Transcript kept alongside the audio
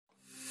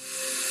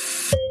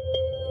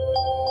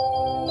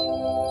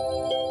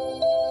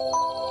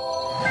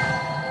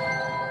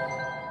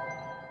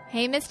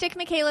Hey, Mystic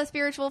Michaela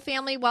spiritual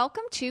family.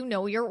 Welcome to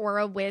Know Your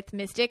Aura with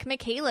Mystic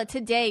Michaela.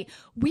 Today,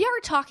 we are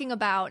talking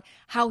about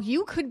how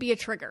you could be a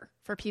trigger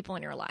for people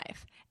in your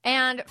life.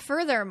 And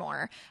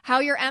furthermore,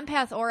 how your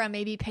empath aura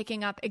may be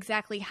picking up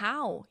exactly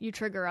how you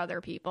trigger other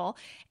people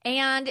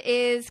and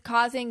is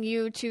causing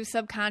you to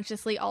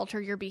subconsciously alter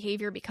your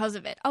behavior because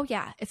of it. Oh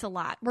yeah, it's a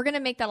lot. We're going to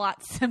make that a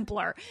lot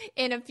simpler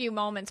in a few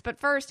moments.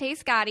 But first, hey,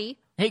 Scotty.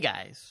 Hey,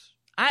 guys.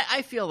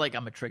 I feel like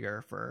I'm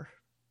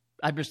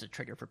just a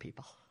trigger for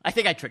people. I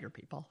think I trigger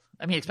people.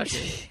 I mean,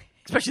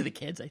 especially the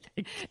kids, I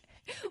think.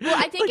 Well,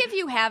 I think if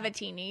you have a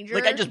teenager.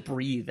 Like I just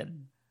breathe,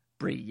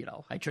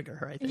 I trigger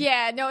her, I think.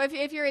 Yeah, no,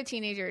 if you're a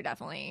teenager,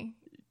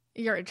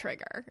 you're a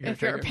trigger. You're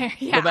a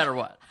parent. Yeah. No matter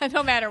what.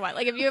 No matter what.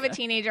 Like if you have a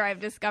teenager, I've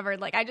discovered,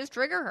 like, I just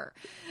trigger her.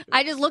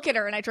 I just look at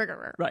her and I trigger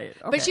her. Right.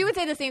 Okay. But she would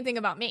say the same thing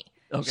about me.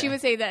 Okay. She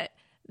would say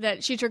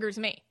that she triggers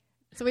me.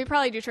 So we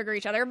probably do trigger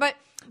each other. But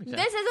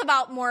This is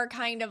about more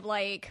kind of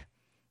like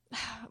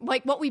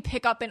what we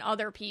pick up in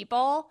other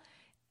people.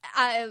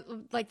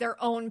 Like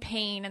their own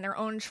pain and their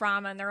own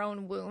trauma and their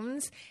own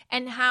wounds,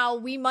 and how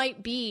we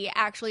might be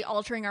actually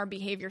altering our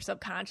behavior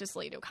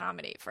subconsciously to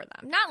accommodate for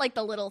them. Not like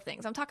the little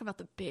things. I'm talking about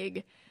the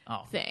big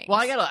things. Well,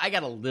 I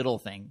got a little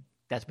thing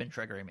that's been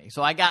triggering me.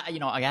 So I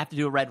have to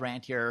do a red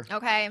rant here.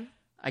 Okay.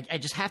 I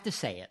just have to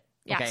say it.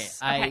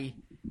 Yes. Okay.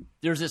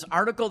 There's this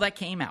article that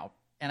came out,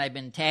 and I've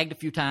been tagged a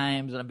few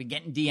times, and I've been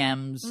getting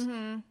DMs.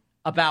 Mm-hmm.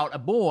 About a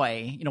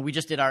boy. We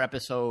just did our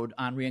episode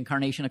on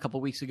reincarnation a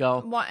couple weeks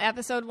ago.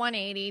 Episode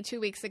 180,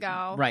 2 weeks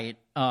ago. Right.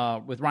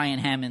 With Ryan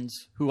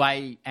Hammonds, who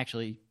I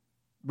actually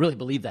really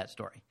believe that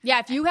story.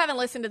 Yeah, if you haven't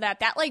listened to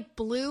that like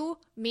blew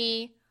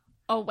me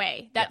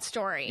away, that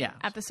story. Yeah.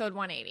 Episode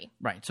 180.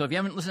 Right. So if you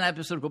haven't listened to that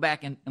episode, go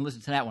back and listen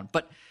to that one.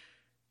 But,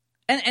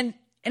 and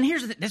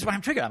here's this is why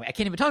I'm triggered. I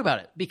can't even talk about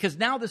it, because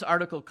now this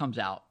article comes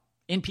out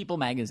in People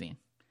magazine.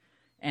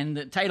 And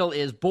the title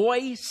is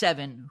Boy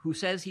 7 Who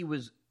Says He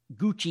Was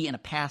Gucci in a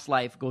Past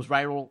Life Goes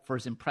Viral for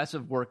His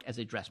Impressive Work as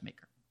a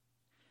Dressmaker.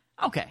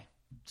 Okay.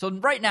 So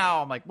right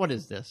now I'm like, what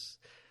is this?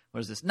 What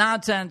is this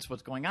nonsense?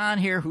 What's going on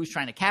here? Who's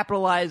trying to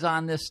capitalize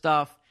on this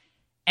stuff?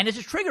 And it's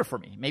a trigger for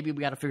me. Maybe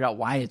we got to figure out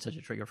why it's such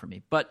a trigger for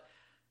me. But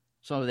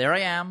so there I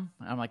am.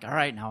 I'm like, all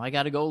right, now I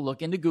got to go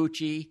look into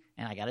Gucci,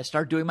 and I got to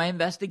start doing my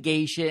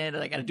investigation,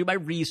 and I got to do my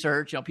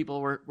research. People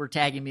were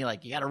tagging me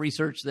like, you got to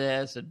research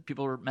this, and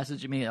people were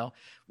messaging me,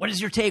 what is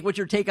your take? What's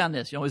your take on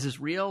this? Is this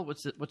real?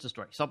 What's the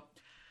story? So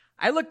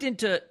I looked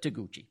into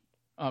Gucci.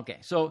 Okay,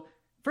 so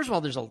first of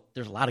all, there's a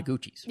lot of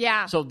Guccis.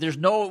 Yeah. So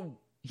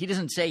he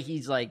doesn't say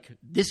he's like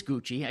this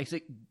Gucci. I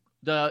think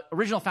the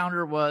original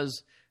founder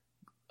was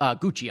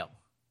Guccio,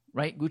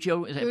 right?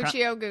 Guccio? Is it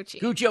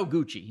Gucci. Guccio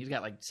Gucci. He's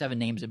got like 7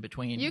 names in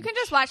between. You can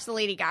just watch the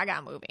Lady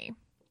Gaga movie.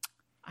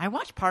 I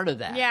watched part of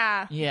that.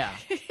 Yeah. Yeah.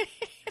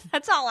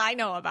 That's all I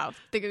know about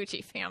the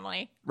Gucci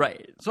family.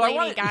 Right. So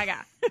Lady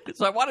Gaga.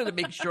 So I wanted to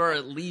make sure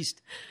at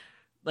least,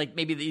 like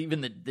maybe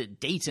even the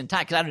dates and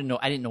time, because I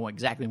didn't know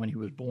exactly when he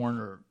was born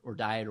or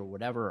died or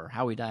whatever, or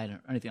how he died or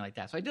anything like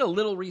that. So I did a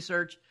little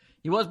research.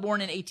 He was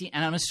born in 18,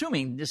 and I'm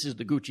assuming this is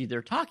the Gucci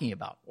they're talking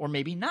about, or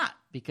maybe not,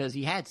 because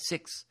he had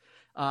 6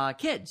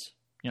 kids.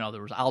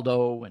 There was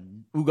Aldo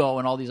and Ugo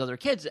and all these other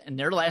kids, and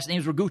their last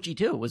names were Gucci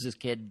too. Was this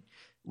kid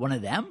one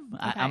of them?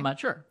 Okay. I'm not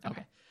sure.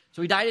 Okay.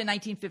 So he died in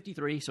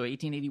 1953, so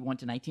 1881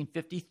 to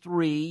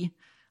 1953.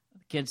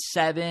 The kid's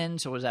 7,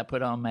 so what does that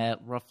put him at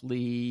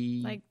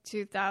roughly? Like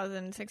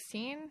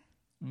 2016?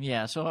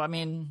 Yeah, so I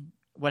mean,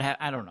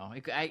 I don't know.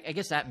 I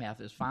guess that math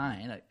is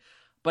fine.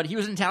 But he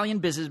was an Italian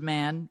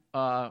businessman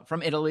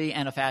from Italy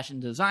and a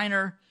fashion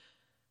designer.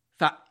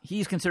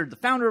 He's considered the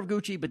founder of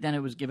Gucci, but then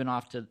it was given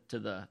off to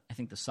the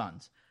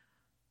sons.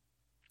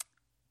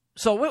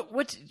 So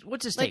what's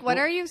his take? Like, what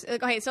are you?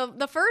 Okay, so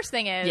the first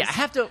thing is,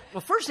 yeah,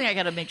 first thing I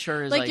got to make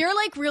sure is like you're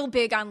like real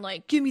big on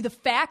like, give me the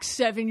facts,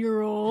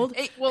 7-year-old.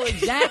 Well,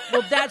 exactly.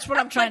 Well, that's what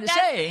I'm trying to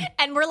say.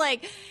 And we're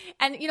like,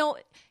 and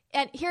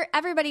here,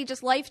 everybody,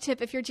 just life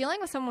tip: if you're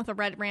dealing with someone with a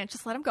red rant,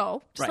 just let them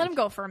go. Just let them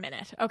go for a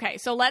minute. Okay,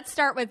 so let's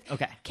start with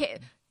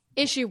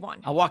issue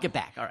 1. I'll walk it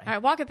back. All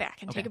right, walk it back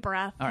and take a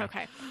breath. All right.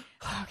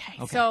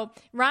 Okay. So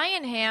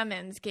Ryan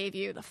Hammonds gave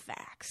you the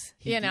facts,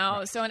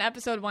 Right. So in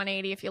episode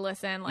 180, if you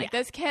listen,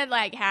 this kid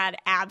had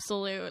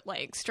absolute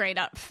straight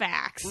up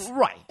facts.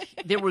 Right.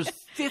 There was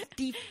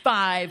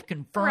 55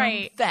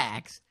 confirmed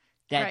facts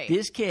that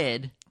this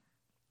kid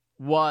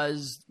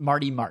was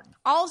Marty Martin.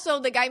 Also,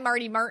 the guy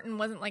Marty Martin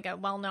wasn't a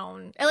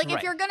well-known...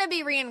 if you're going to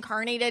be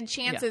reincarnated,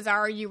 chances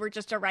are you were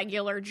just a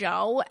regular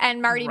Joe,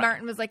 and Marty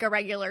Martin was a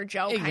regular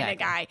Joe kind of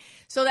guy.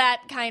 So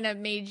that kind of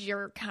made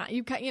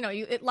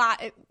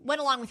it went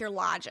along with your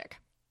logic.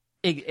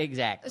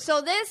 Exactly.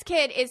 So this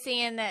kid is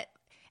saying that...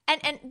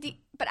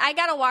 But I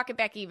got to walk it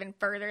back even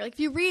further. If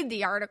you read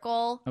the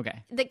article,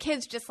 the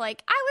kid's just I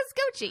was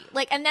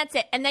Gucci. And that's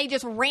it. And they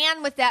just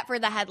ran with that for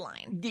the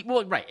headline.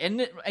 Well, right.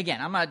 And again,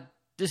 I'm not...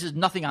 This is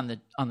nothing on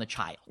the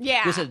child.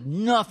 Yeah. This has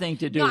nothing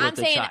to do with the child.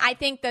 I'm saying I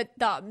think that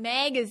the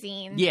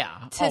magazine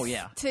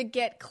to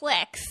get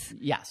clicks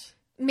yes,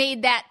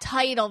 made that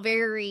title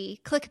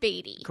very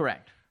clickbaity.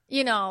 Correct.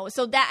 You know,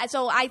 so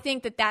I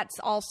think that's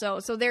also,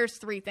 so there's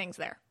 3 things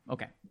there.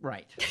 Okay,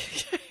 right.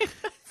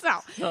 So,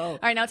 all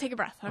right, now take a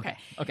breath. Okay.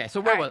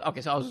 So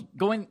so I was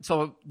going,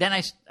 so then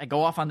I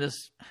go off on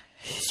this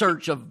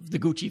search of the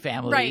Gucci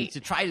family to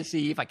try to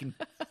see if I can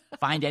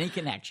find any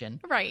connection.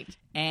 Right.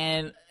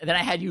 And then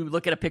I had you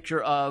look at a picture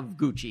of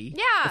Gucci,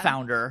 the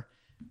founder.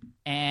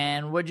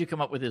 And what did you come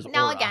up with his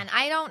Now, aura? again,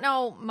 I don't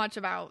know much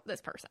about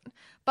this person,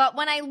 but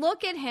when I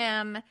look at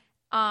him,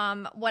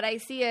 what I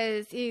see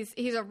is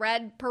he's a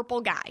red purple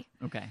guy.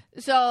 Okay.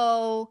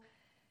 So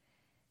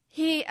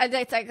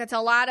it's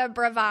a lot of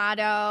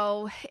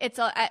bravado.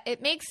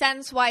 It makes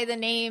sense why the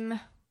name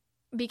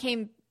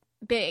became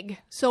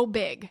so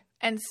big,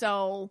 and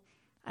so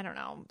I don't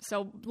know,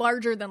 so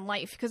larger than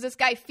life, because this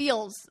guy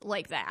feels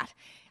like that.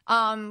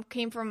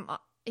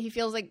 He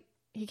feels like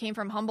he came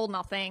from humble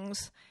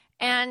nothings,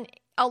 and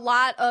a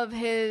lot of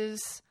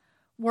his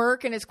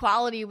work and his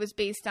quality was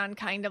based on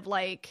kind of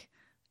like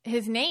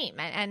his name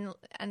and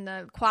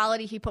the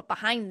quality he put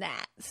behind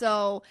that.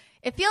 So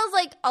it feels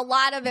like a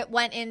lot of it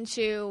went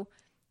into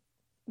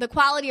the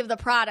quality of the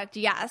product,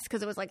 yes,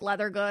 because it was like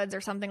leather goods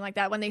or something like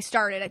that. When they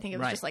started, I think it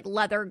was just like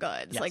leather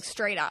goods, like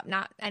straight up,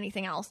 not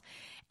anything else.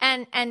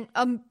 And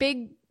a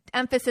big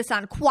emphasis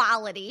on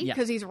quality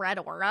because he's red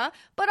aura,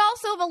 but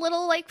also of a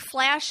little like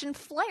flash and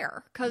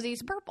flare because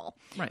he's purple.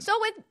 Right. So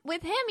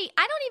with him, I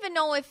don't even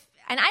know if,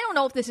 and I don't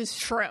know if this is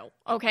true,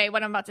 okay,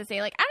 what I'm about to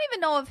say. Like, I don't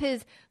even know if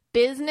his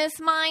business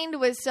mind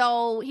was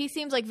he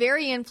seems like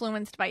very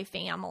influenced by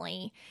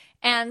family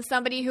and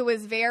somebody who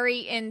was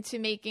very into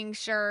making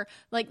sure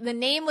like the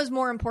name was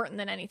more important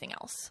than anything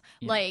else.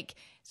 Like,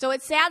 so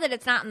it's sad that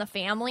it's not in the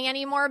family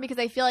anymore, because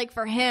I feel like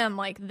for him,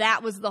 like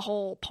that was the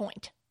whole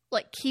point,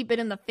 like keep it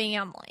in the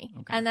family.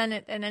 Okay. And then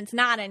it's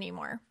not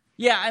anymore.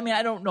 Yeah. I mean,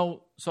 I don't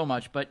know so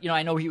much, but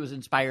I know he was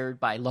inspired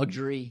by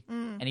luxury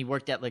and he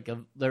worked at like a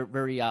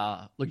very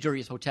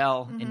luxurious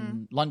hotel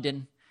in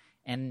London.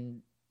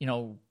 And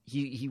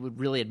he would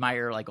really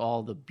admire like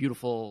all the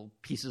beautiful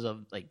pieces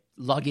of like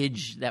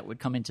luggage that would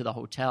come into the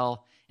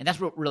hotel, and that's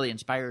what really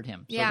inspired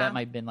him. So that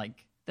might have been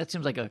like, that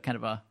seems like a kind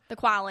of the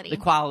quality.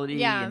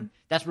 Yeah, and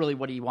that's really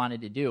what he wanted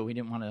to do. He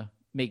didn't want to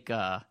make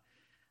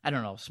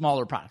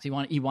smaller products. He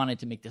wanted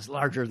to make this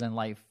larger than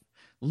life,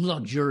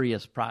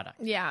 luxurious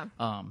product. Yeah,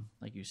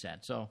 like you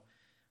said. So.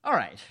 All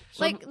right.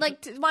 So,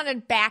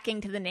 wanted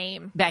backing to the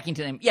name.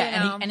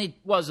 Yeah, and it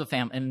was a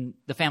family, and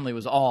the family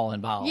was all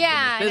involved in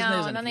this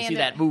business. I know. And if you see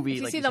that movie,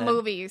 if you see the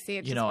movie, you see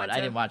it. I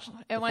didn't watch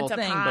the full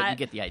thing, but you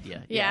get the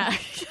idea. Yeah.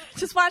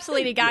 Just watch the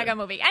Lady Gaga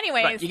movie.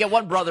 Anyways. Right. You get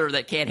one brother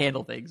that can't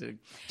handle things. It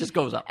just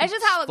goes up. It's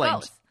just how it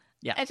goes.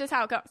 Yeah. It's just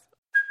how it goes.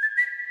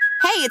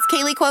 Hey, it's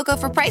Kaylee Cuoco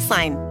for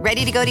Priceline.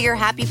 Ready to go to your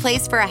happy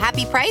place for a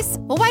happy price?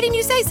 Well, why didn't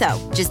you say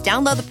so? Just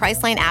download the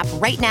Priceline app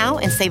right now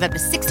and save up to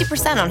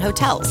 60% on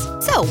hotels.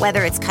 So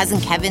whether it's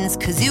Cousin Kevin's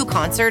Kazoo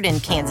Concert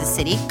in Kansas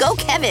City, go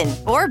Kevin,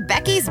 or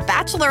Becky's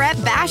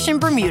Bachelorette Bash in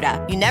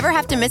Bermuda, you never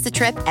have to miss a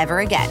trip ever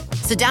again.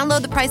 So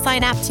download the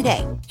Priceline app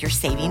today. Your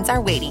savings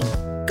are waiting.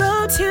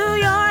 Go to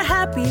your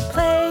happy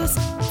place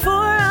for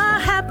a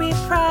happy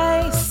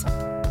price.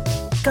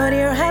 Go to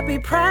your happy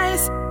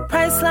price,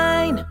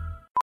 Priceline.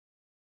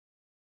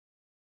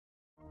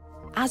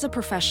 As a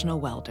professional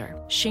welder,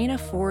 Shayna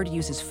Ford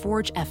uses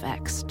Forge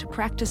FX to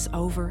practice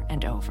over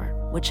and over,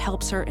 which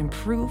helps her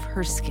improve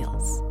her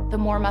skills. The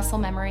more muscle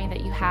memory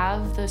that you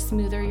have, the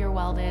smoother your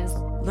weld is.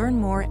 Learn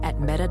more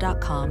at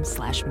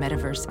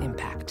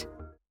meta.com/metaverseimpact.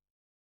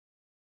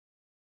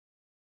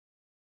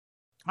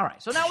 All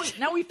right, so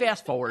now we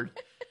fast forward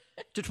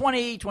to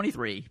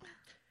 2023,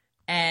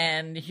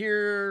 and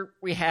here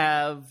we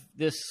have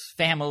this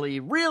family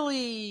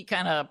really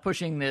kind of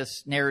pushing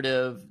this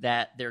narrative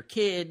that their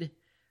kid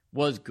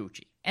was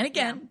Gucci. And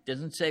again,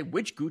 doesn't say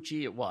which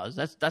Gucci it was.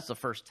 That's the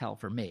first tell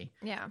for me.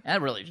 Yeah.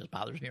 That really just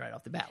bothers me right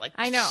off the bat. Like,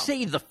 I know.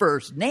 Say the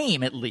first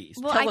name at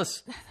least. Well, tell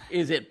us,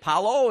 is it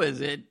Paolo? Is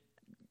it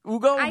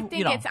Ugo? I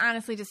think it's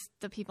honestly just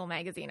the People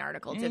magazine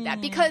article did that,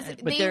 because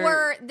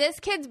this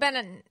kid's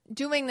been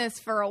doing this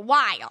for a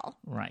while.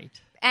 Right.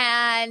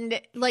 And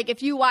like,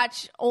 if you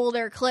watch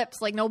older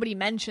clips, like nobody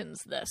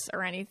mentions this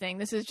or anything.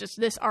 This is just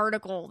this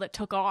article that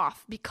took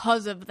off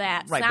because of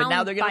that. Right. But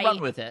now they're going to run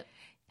with it.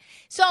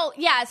 So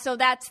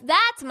that's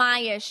my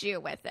issue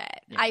with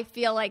it. Yeah. I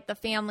feel like the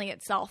family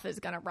itself is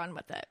going to run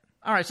with it.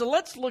 All right, so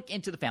let's look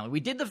into the family. We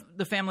did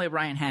the family of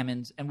Ryan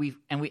Hammonds, and we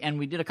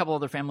did a couple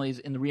other families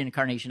in the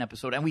reincarnation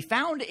episode, and we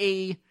found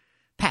a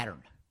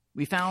pattern.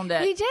 We found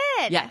that we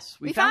did. Yes,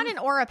 we found an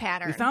aura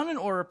pattern. We found an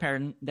aura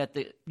pattern that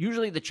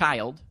usually the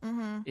child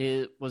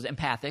was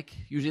empathic,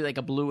 usually like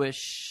a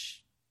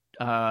bluish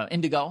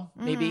indigo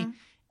maybe.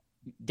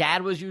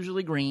 dad was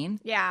usually green.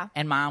 Yeah.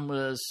 And mom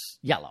was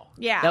yellow.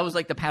 Yeah. That was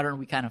like the pattern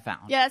we kind of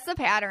found. Yeah, that's the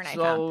pattern I found.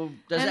 So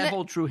does that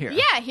hold true here?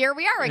 Yeah, here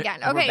we are again.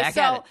 We're Okay, back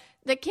at so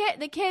it.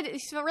 the kid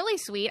is really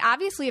sweet.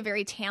 Obviously a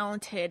very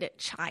talented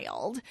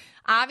child.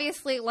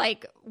 Obviously,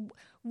 like,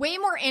 way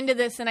more into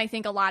this than I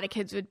think a lot of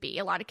kids would be.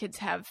 A lot of kids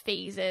have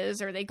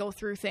phases or they go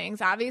through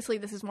things. Obviously,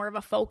 this is more of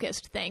a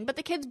focused thing, but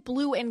the kid's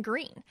blue and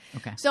green.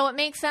 Okay. So it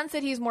makes sense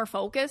that he's more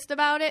focused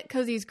about it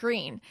because he's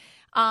green.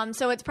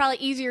 So it's probably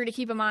easier to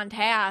keep him on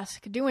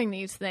task doing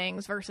these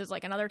things versus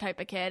like another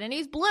type of kid. And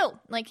he's blue.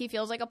 Like, he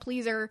feels like a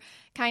pleaser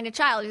kind of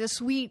child. He's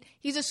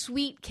a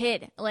sweet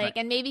kid. Like, Right.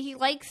 and maybe he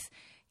likes,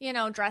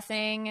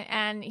 dressing,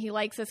 and he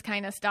likes this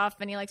kind of stuff,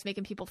 and he likes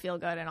making people feel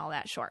good and all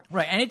that short.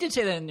 Right. And it did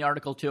say that in the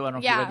article too. I don't know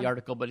if Yeah. you read the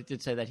article, but it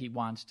did say that he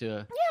wants to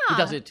Yeah. he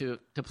does it to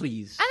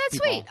please. And that's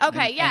people. sweet.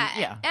 Okay, And-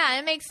 yeah. Yeah,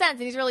 it makes sense.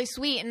 And he's really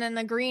sweet. And then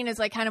the green is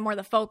like kind of more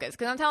the focus.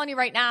 Because I'm telling you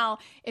right now,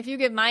 if you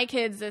give my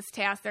kids this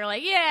task, they're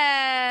like,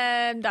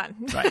 yeah, I'm done.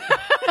 Right.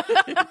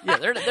 Yeah,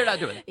 they're not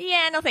doing it.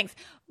 Yeah, no thanks.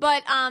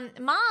 But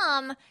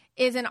mom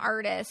is an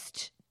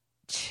artist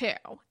too.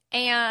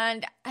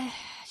 And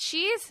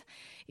she's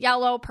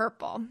yellow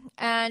purple.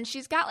 And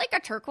she's got like a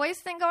turquoise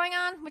thing going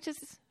on, which is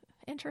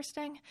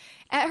interesting.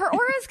 Her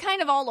aura is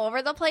kind of all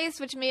over the place,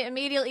 which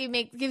immediately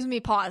gives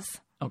me pause.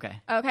 Okay.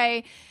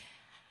 Okay.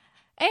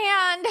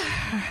 And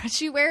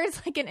she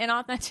wears like an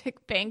inauthentic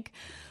pink,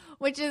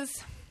 which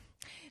is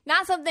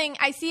not something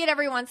I see it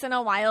every once in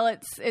a while.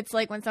 It's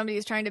like when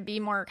somebody's trying to be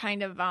more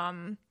kind of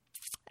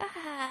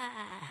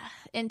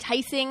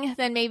enticing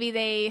than maybe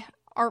they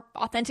are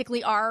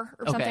authentically are,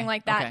 or something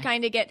like that. Okay.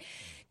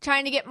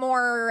 Trying to get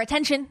more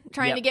attention,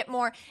 trying Yep. to get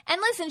more.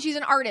 And listen, she's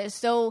an artist,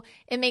 so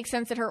it makes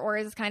sense that her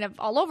aura is kind of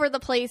all over the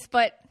place,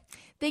 but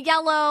the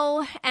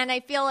yellow, and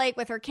I feel like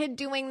with her kid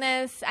doing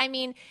this, I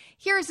mean,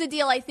 here's the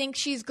deal. I think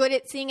she's good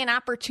at seeing an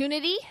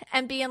opportunity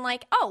and being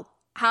like, oh,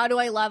 how do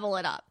I level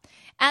it up?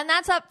 And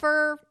that's up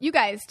for you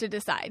guys to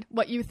decide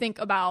what you think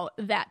about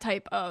that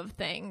type of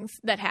things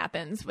that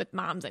happens with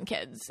moms and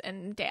kids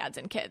and dads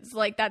and kids.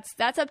 Like,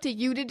 that's up to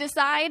you to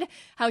decide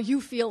how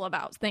you feel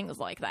about things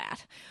like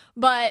that.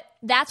 But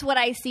that's what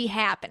I see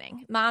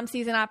happening. Mom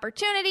sees an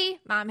opportunity.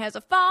 Mom has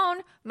a phone.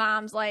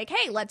 Mom's like,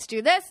 hey, let's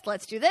do this.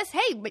 Let's do this.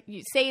 Hey, but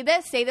you say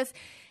this.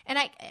 And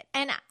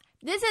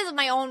this is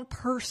my own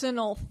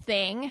personal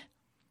thing.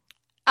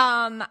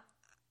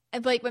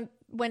 Like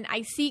when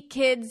I see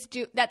kids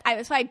do that,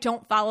 that's why I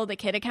don't follow the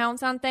kid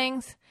accounts on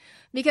things,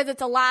 because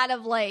it's a lot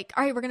of like,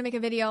 all right, we're going to make a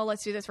video.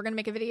 Let's do this. We're going to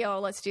make a video.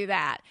 Let's do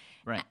that.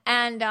 Right.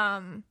 And,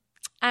 I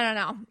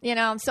don't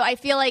know, so I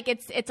feel like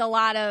it's a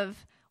lot of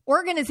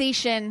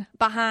organization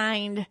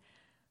behind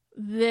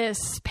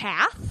this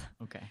path.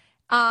 Okay.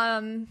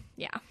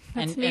 Yeah,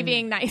 that's me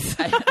being nice.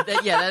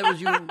 That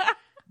was you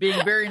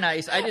being very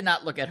nice. I did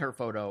not look at her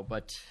photo,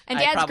 but and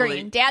Dad's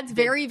green. Dad's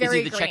very,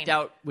 very green.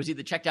 Was he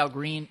the checked out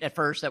green at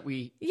first that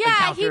we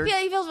Yeah, he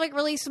encountered? feels like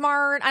really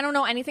smart. I don't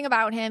know anything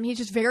about him. He's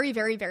just very,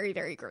 very, very,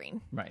 very green.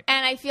 Right.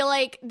 And I feel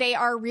like they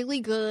are really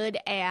good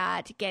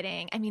at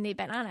getting, I mean, they've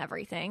been on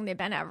everything. They've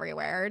been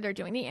everywhere. They're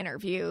doing the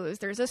interviews.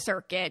 There's a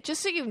circuit.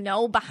 Just so you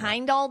know,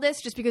 behind all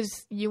this, just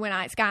because you and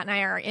I, Scott and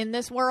I, are in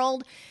this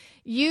world,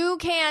 you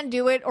can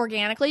do it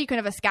organically. You can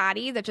have a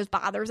Scotty that just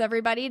bothers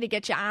everybody to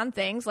get you on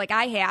things like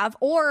I have,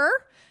 or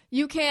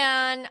you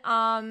can,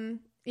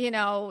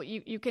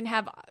 you can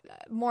have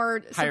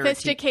more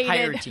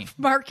sophisticated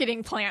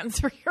marketing plans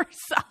for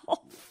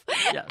yourself.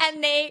 Yes.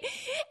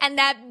 And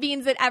that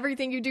means that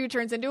everything you do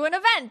turns into an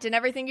event, and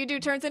everything you do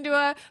turns into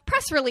a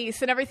press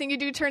release, and everything you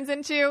do turns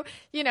into,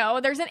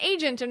 there's an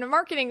agent and a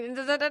marketing,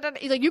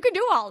 like you can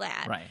do all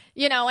that, right?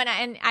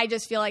 And I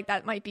just feel like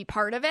that might be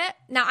part of it.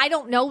 Now, I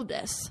don't know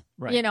this,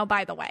 right.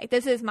 By the way,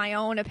 this is my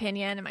own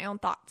opinion and my own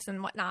thoughts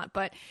and whatnot.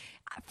 But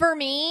for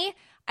me,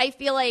 I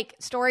feel like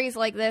stories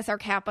like this are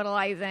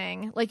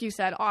capitalizing, like you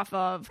said, off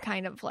of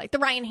kind of like the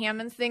Ryan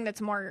Hammonds thing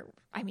that's more,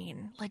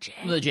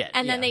 legit.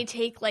 And then they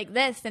take like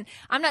this, and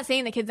I'm not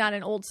saying the kid's not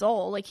an old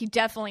soul. Like, he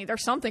definitely,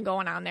 there's something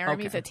going on there.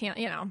 Okay. I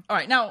mean, All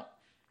right, now,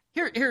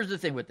 here's the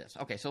thing with this.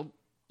 Okay, so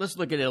let's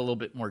look at it a little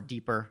bit more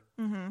deeper.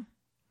 Mm-hmm.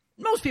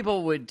 Most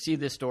people would see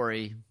this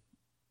story,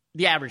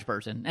 the average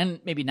person,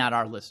 and maybe not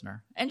our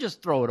listener, and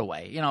just throw it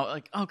away.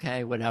 Like,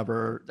 okay,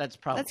 whatever. That's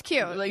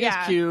cute. Like,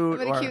 yeah. it's cute.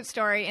 What a cute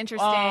story.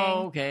 Interesting.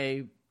 Oh,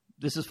 okay.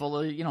 This is full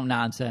of,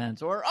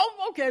 nonsense. Or,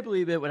 oh, okay, I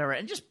believe it, whatever.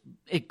 And just,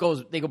 they go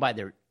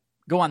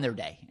on their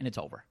day, and it's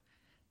over.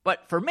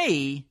 But for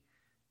me,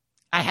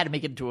 I had to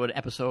make it into an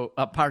episode,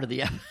 a part of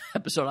the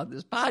episode on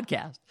this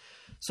podcast.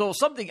 So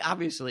something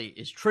obviously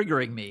is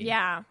triggering me.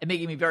 Yeah. And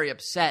making me very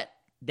upset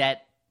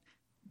that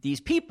these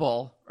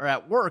people are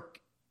at work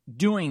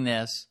doing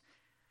this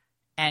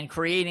and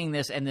creating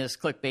this, and this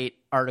clickbait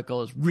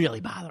article is really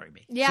bothering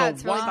me. Yeah, so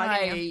it's really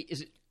why bugging you.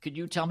 is it? Could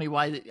you tell me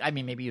why?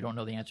 Maybe you don't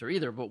know the answer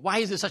either, but why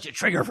is this such a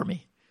trigger for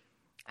me?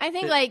 I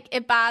think like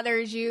it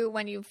bothers you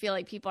when you feel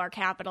like people are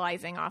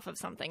capitalizing off of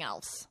something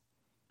else.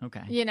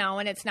 Okay.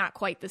 And it's not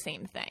quite the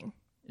same thing.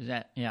 Is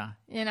that, yeah.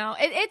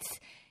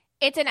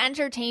 It's an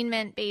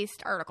entertainment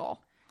based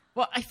article.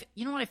 Well,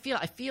 you know what I feel?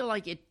 I feel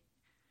like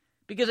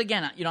because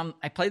again,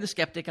 I play the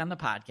skeptic on the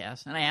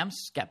podcast, and I am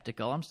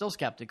skeptical. I'm still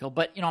skeptical,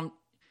 but I'm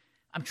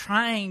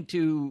trying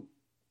to,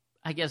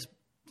 I guess,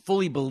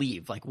 fully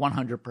believe, like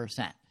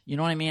 100%. You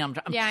know what I mean? I'm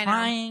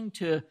trying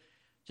to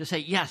say,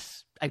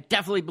 yes, I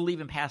definitely believe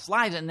in past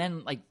lives. And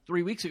then like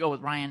 3 weeks ago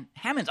with Ryan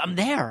Hammonds, I'm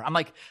there. I'm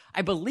like,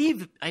 I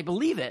believe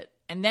it.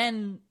 And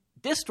then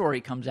this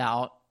story comes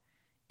out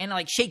and it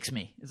like shakes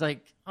me. It's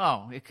like,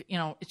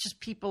 it's just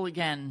people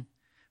again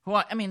who,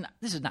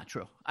 this is not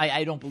true.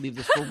 I don't believe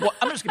this.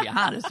 I'm just going to be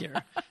honest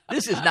here.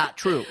 This is not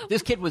true.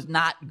 This kid was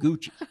not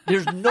Gucci.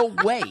 There's no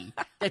way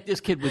that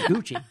this kid was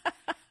Gucci.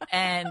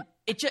 And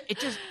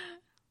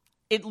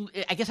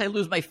I guess I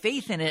lose my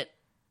faith in it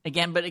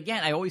again. But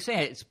again, I always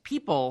say it's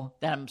people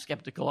that I'm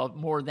skeptical of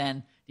more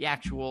than the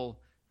actual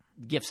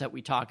gifts that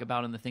we talk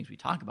about and the things we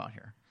talk about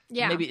here.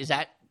 Yeah. Maybe is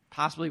that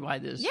possibly why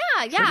this? Yeah.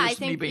 I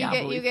think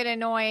you get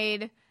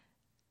annoyed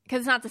because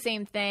it's not the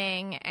same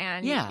thing,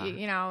 and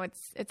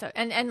it's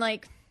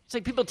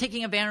like people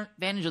taking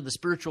advantage of the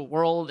spiritual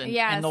world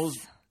and those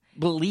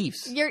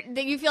beliefs.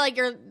 You feel like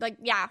you're like,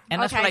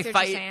 and that's what I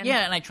fight.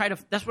 Yeah, and I try to.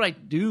 That's what I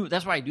do.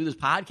 That's why I do this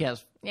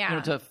podcast. Yeah,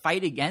 to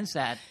fight against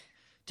that,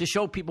 to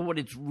show people what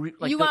it's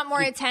like. You want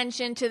more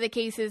attention to the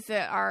cases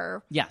that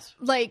are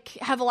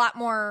have a lot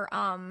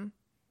more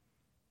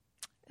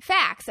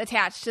facts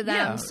attached to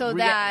them, so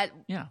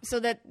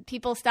that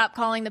people stop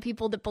calling the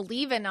people that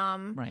believe in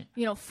them,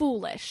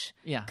 foolish.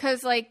 Yeah,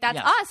 because that's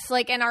us,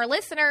 and our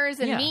listeners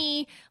and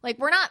me,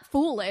 we're not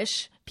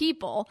foolish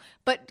people,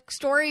 but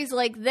stories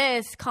like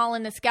this call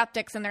in the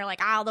skeptics, and they're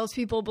like, those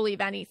people believe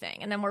anything,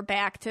 and then we're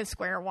back to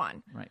square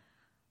one. Right.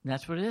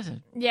 That's what it is.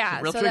 Yeah, it's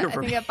a real so trigger I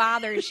for think me. it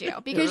bothers you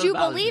because you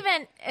believe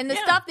in the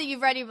stuff that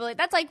you've read. You believe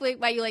that's like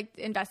why you like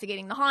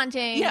investigating the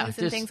hauntings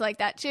and things like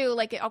that too.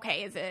 Like,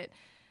 okay, is it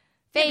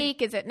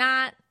fake? Is it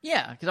not?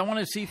 Yeah, because I want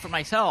to see for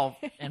myself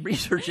and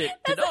research it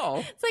to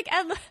know. It's like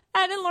Ed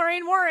and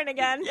Lorraine Warren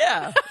again.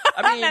 Yeah,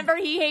 I remember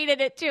he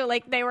hated it too.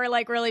 Like they were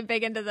really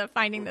big into the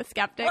finding the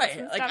skeptics. Right,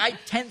 and like stuff. I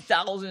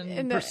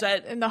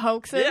 10,000% in the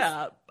hoaxes.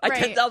 Yeah, I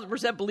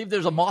 10,000% believe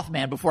there's a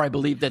Mothman before I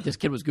believe that this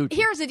kid was Gucci.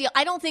 Here's the deal: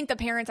 I don't think the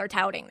parents are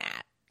touting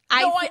that.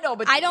 I know,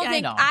 but I don't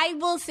think. I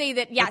will say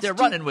that yes, but they're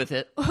running with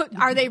it.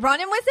 Are they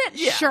running with it?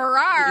 Yeah. Sure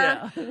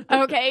are.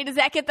 Yeah. Okay, does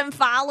that get them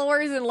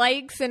followers and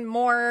likes and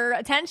more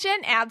attention?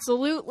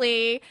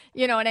 Absolutely.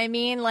 You know what I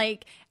mean?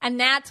 And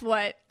that's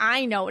what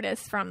I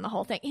noticed from the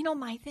whole thing.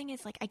 My thing is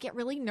I get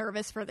really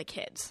nervous for the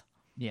kids.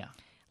 Yeah.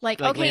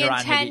 Okay, in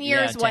 10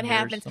 years, what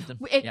happens?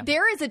 Yeah.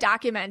 There is a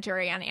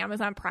documentary on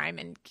Amazon Prime,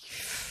 and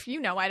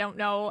I don't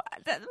know.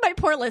 My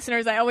poor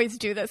listeners, I always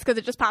do this because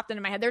it just popped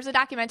into my head. There's a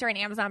documentary on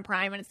Amazon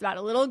Prime, and it's about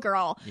a little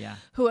girl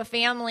who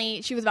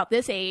she was about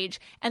this age,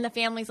 and the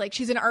family's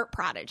she's an art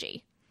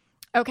prodigy.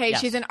 Okay,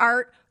 she's an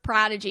art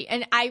prodigy.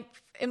 And I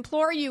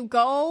implore you,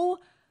 go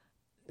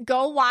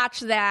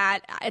watch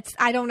that.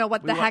 I don't know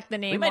what the heck the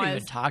name was. We might have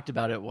even talked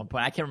about it at one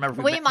point. I can't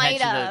remember if we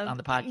might have it on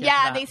the podcast.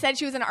 Yeah, they said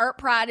she was an art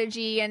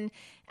prodigy, and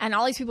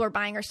all these people were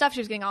buying her stuff. She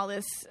was getting all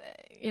this,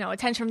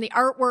 attention from the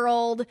art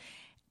world.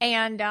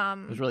 And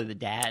it was really the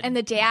dad. And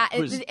the dad,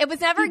 it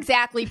was never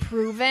exactly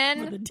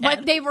proven,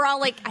 but they were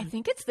all I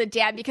think it's the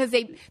dad, because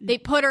they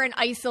put her in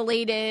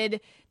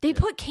isolated. They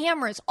put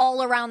cameras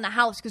all around the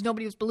house because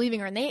nobody was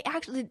believing her, and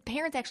the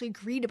parents actually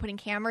agreed to putting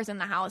cameras in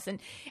the house, and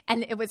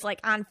it was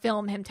on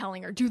film, him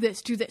telling her, do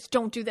this,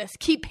 don't do this,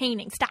 keep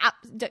painting, stop,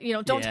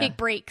 don't take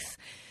breaks.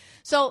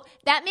 So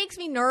that makes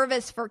me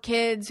nervous for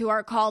kids who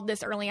are called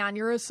this early on.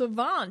 You're a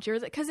savant.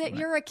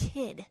 You're a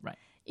kid. Right.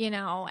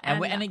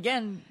 And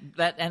again,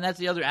 that's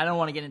the other. I don't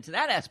want to get into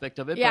that aspect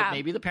of it, but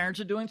maybe the parents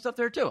are doing stuff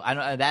there too.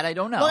 I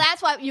don't know. Well,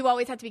 that's why you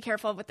always have to be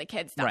careful with the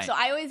kids stuff. Right. So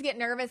I always get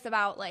nervous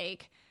about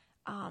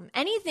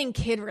anything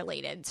kid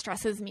related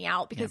stresses me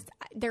out because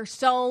they're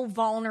so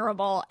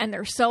vulnerable and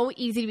they're so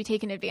easy to be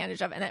taken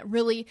advantage of, and it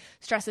really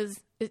stresses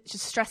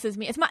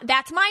me.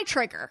 That's my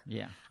trigger.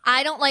 Yeah,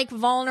 I don't like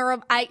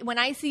vulnerable. When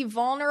I see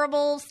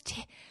vulnerables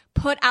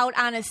put out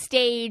on a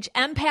stage,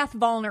 empath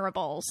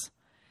vulnerables.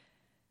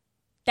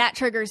 That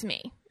triggers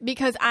me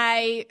because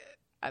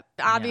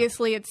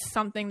it's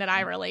something that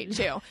I relate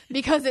to,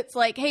 because it's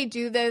hey,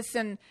 do this,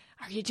 and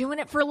are you doing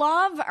it for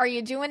love? Are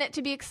you doing it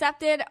to be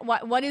accepted?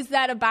 What is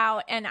that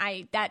about? And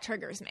that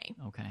triggers me.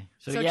 Okay.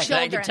 So children,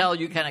 I can tell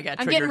you kind of got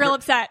triggered. I'm getting real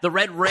upset. The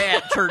red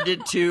rat turned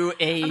into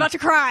I'm about to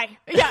cry.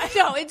 Yeah,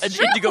 no, it's an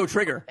true. indigo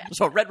trigger.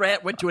 So red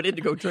rat went to an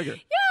indigo trigger.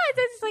 Yeah,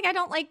 it's I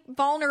don't like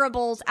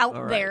vulnerables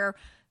out there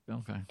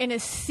in a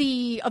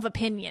sea of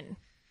opinion.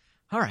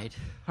 All right.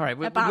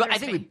 I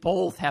think we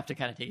both have to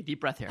kind of take a deep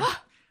breath here. All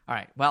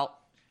right. Well,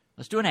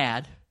 let's do an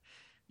ad.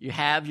 You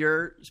have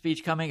your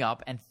speech coming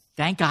up, and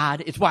thank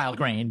God it's wild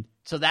grain,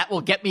 so that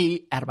will get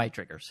me out of my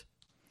triggers.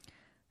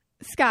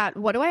 Scott,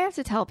 what do I have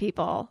to tell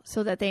people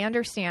so that they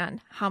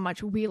understand how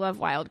much we love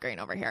wild grain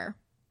over here?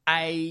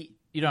 You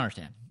don't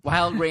understand.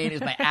 Wild grain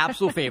is my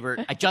absolute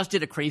favorite. I just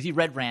did a crazy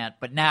red rant,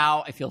 but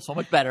now I feel so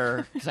much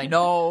better because I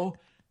know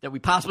that we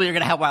possibly are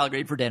going to have wild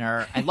grain for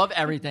dinner. I love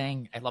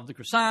everything. I love the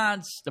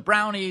croissants, the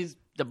brownies,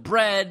 the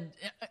bread,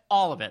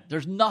 all of it.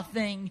 There's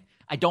nothing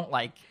I don't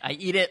like. I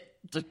eat it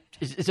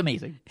it's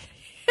amazing.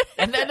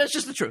 And that's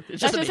just the truth.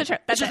 It's just amazing.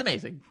 It's just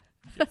amazing.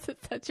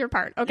 That's your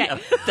part. Okay.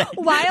 Yeah,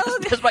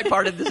 Wild. That's my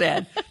part of this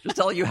ad. Just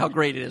telling you how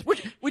great it is.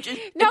 Which is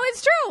no,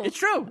 it's true. It's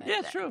true. Yeah,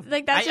 it's true.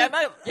 Like that's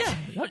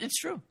it's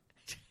true.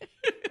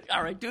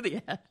 All right, do the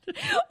ad.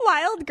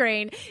 Wild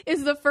Grain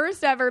is the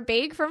first ever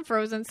bake from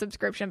frozen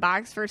subscription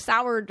box for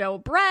sourdough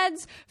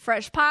breads,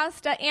 fresh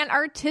pasta, and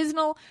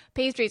artisanal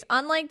pastries.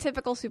 Unlike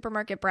typical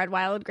supermarket bread,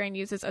 Wild Grain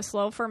uses a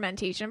slow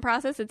fermentation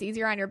process. It's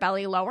easier on your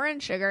belly, lower in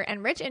sugar,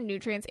 and rich in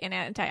nutrients and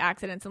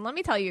antioxidants. And let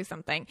me tell you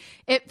something.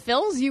 It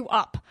fills you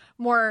up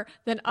more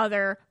than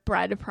other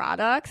bread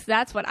products.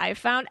 That's what I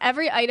found.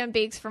 Every item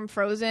bakes from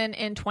frozen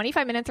in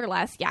 25 minutes or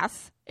less.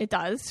 Yes, it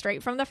does.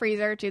 Straight from the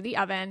freezer to the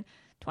oven.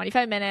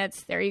 25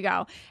 minutes. There you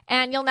go.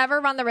 And you'll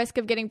never run the risk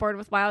of getting bored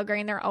with Wild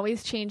Grain. They're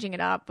always changing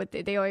it up. But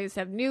they always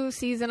have new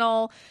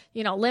seasonal,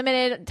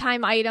 limited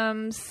time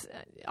items,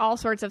 all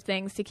sorts of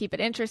things to keep it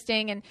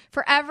interesting. And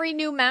for every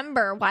new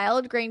member,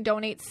 Wild Grain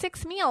donates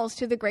 6 meals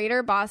to the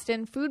Greater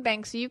Boston Food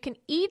Bank so you can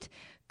eat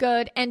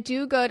good and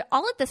do good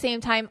all at the same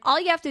time. All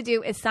you have to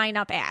do is sign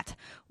up at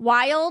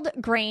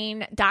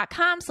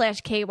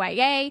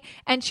wildgrain.com/KYA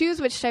and choose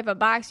which type of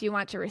box you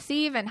want to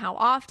receive and how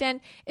often.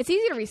 It's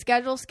easy to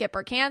reschedule, skip,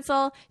 or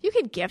cancel. You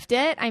could gift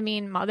it. I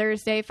mean,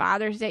 Mother's Day,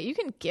 Father's Day, you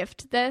can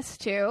gift this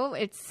too.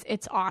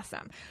 It's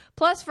awesome.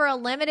 Plus, for a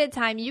limited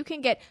time, you can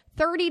get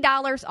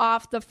 $30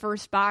 off the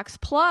first box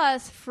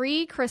plus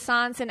free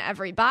croissants in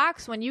every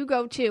box when you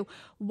go to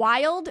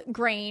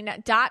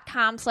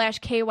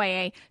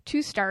wildgrain.com/KYA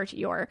to start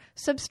your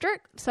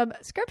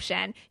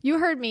subscription. You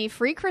heard me,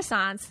 free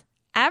croissants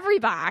every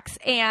box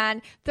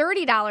and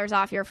 $30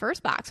 off your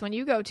first box when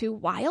you go to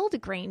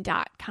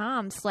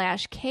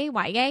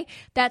wildgrain.com/KYA.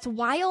 That's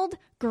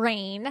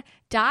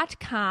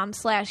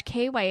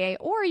wildgrain.com/KYA,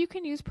 or you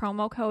can use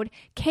promo code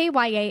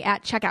KYA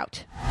at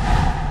checkout.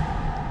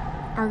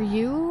 Are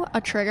you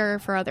a trigger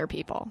for other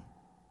people?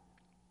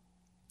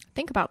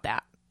 Think about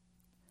that.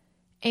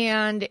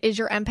 And is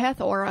your empath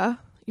aura,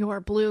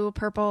 your blue,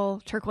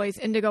 purple, turquoise,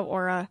 indigo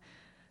aura,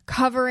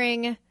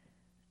 covering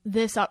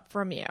this up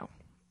from you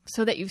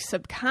so that you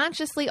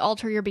subconsciously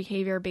alter your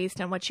behavior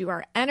based on what you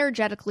are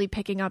energetically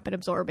picking up and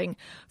absorbing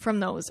from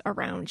those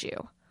around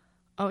you?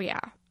 Oh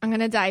yeah, I'm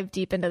going to dive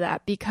deep into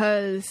that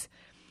because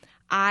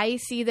I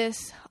see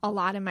this a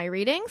lot in my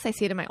readings. I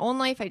see it in my own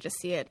life. I just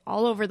see it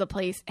all over the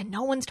place and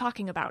no one's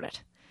talking about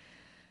it.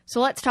 So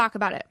let's talk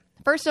about it.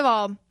 First of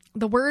all,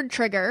 the word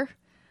trigger,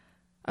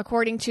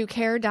 according to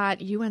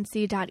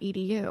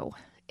care.unc.edu,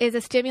 is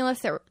a stimulus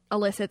that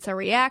elicits a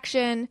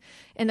reaction.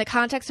 In the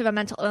context of a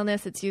mental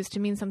illness, it's used to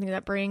mean something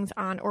that brings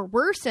on or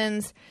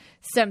worsens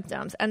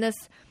symptoms. And this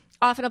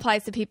often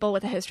applies to people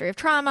with a history of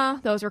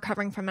trauma, those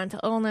recovering from mental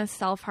illness,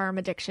 self-harm,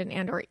 addiction,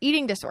 and or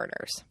eating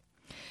disorders.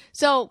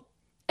 So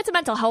it's a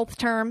mental health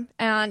term,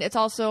 and it's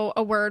also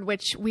a word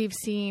which we've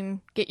seen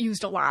get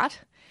used a lot.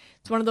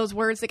 It's one of those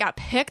words that got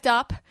picked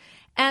up,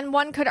 and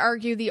one could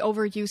argue the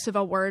overuse of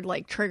a word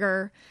like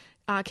trigger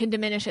can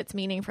diminish its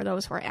meaning for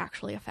those who are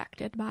actually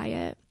affected by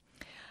it.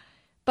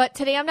 But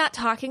today I'm not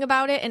talking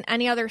about it in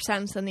any other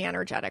sense than the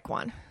energetic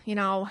one.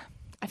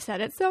 I've said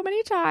it so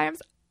many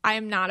times. I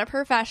am not a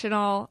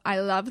professional.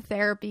 I love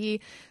therapy.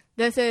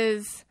 This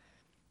is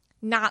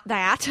not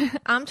that.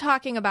 I'm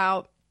talking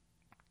about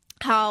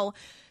how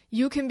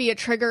you can be a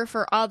trigger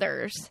for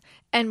others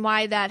and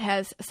why that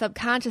has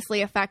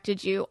subconsciously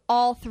affected you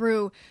all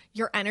through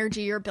your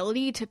energy, your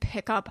ability to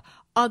pick up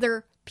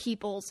other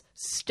people's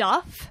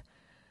stuff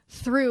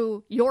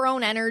through your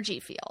own energy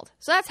field.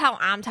 So that's how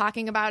I'm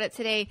talking about it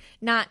today,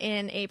 not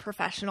in a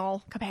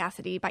professional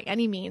capacity by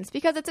any means,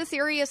 because it's a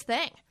serious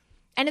thing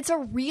and it's a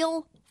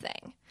real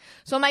thing.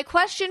 So my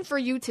question for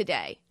you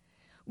today,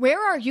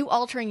 where are you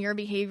altering your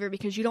behavior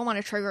because you don't want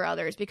to trigger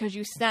others, because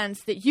you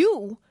sense that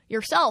you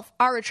yourself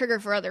are a trigger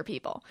for other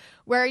people?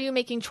 Where are you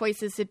making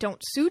choices that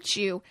don't suit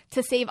you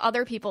to save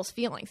other people's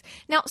feelings?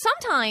 Now,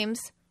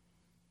 sometimes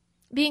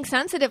being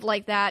sensitive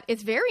like that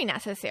is very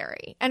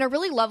necessary and a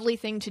really lovely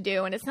thing to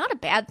do, and it's not a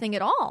bad thing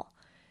at all.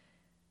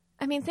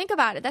 I mean, think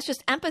about it. That's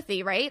just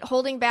empathy, right?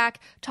 Holding back,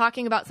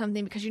 talking about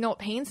something because you know it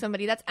pains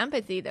somebody, that's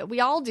empathy. That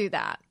we all do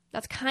that.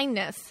 That's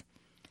kindness.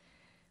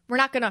 We're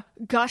not going to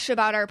gush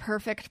about our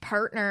perfect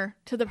partner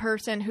to the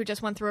person who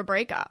just went through a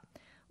breakup.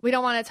 We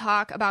don't want to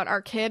talk about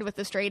our kid with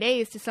the straight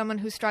A's to someone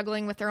who's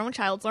struggling with their own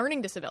child's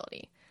learning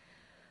disability.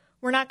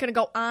 We're not going to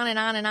go on and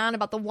on and on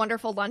about the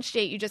wonderful lunch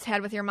date you just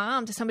had with your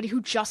mom to somebody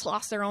who just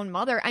lost their own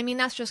mother. I mean,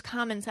 that's just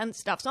common sense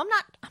stuff. So I'm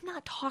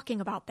not talking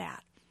about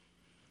that.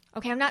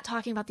 Okay, I'm not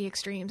talking about the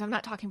extremes. I'm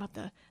not talking about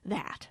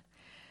that.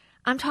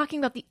 I'm talking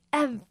about the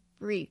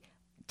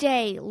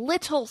everyday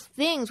little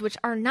things which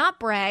are not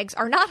brags,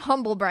 are not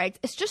humble brags.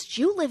 It's just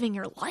you living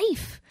your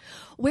life.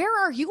 Where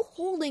are you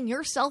holding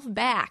yourself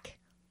back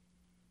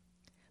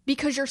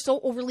because you're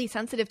so overly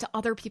sensitive to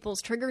other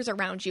people's triggers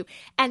around you?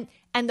 And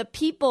the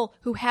people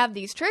who have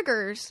these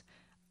triggers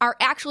are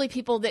actually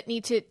people that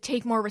need to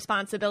take more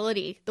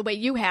responsibility the way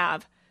you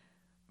have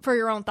for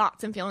your own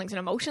thoughts and feelings and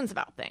emotions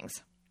about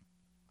things.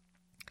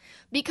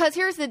 Because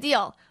here's the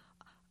deal.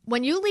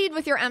 when you lead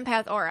with your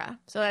empath aura,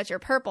 so that's your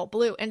purple,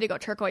 blue, indigo,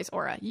 turquoise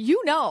aura,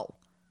 you know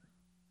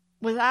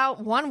without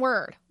one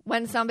word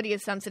when somebody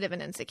is sensitive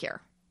and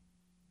insecure.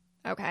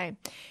 Okay.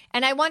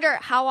 And I wonder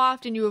how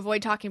often you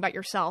avoid talking about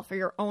yourself or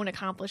your own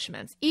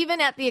accomplishments, even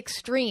at the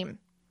extreme.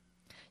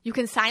 You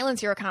can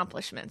silence your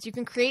accomplishments. You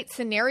can create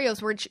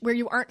scenarios where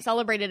you aren't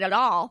celebrated at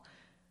all.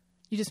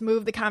 You just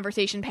move the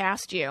conversation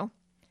past you.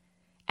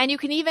 And you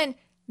can even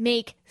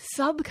make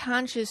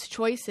subconscious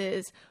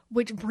choices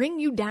which bring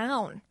you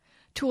down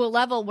to a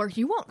level where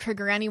you won't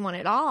trigger anyone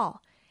at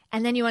all.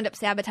 And then you end up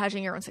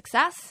sabotaging your own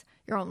success,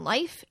 your own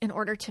life, in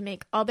order to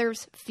make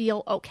others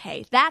feel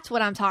okay. That's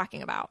what I'm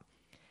talking about.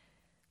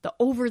 The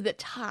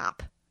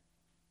over-the-top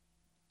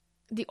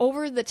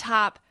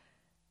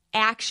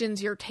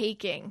actions you're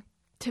taking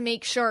to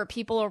make sure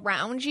people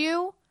around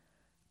you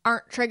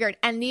aren't triggered.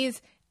 And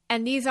these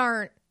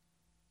aren't,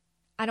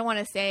 I don't want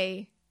to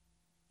say,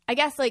 I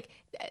guess like,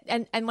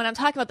 and when I'm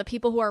talking about the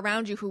people who are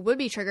around you who would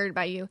be triggered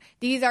by you,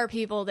 these are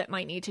people that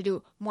might need to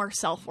do more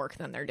self-work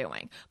than they're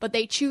doing. But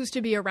they choose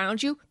to be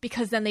around you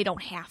because then they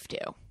don't have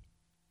to.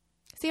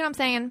 See what I'm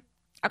saying?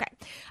 Okay.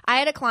 I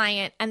had a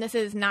client, and this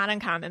is not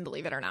uncommon,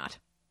 believe it or not.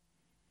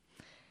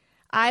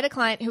 I had a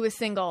client who was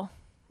single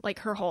like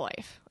her whole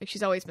life. Like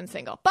she's always been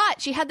single.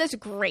 But she had this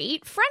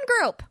great friend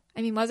group.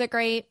 I mean, was it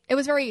great? It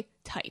was very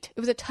tight. It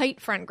was a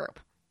tight friend group.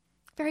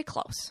 Very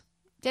close.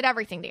 Did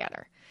everything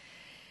together.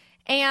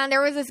 And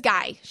there was this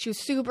guy she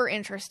was super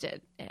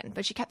interested in,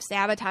 but she kept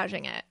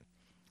sabotaging it.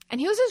 And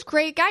he was this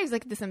great guy. He was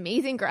like this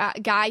amazing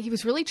guy. He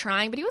was really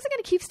trying, but he wasn't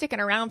going to keep sticking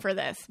around for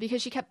this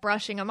because she kept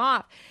brushing him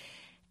off.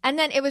 And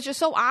then it was just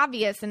so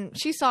obvious, and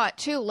she saw it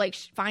too, like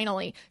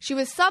finally. She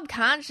was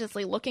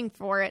subconsciously looking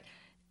for it,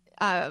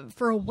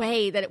 for a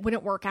way that it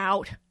wouldn't work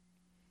out.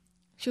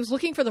 She was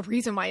looking for the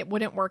reason why it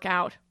wouldn't work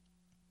out.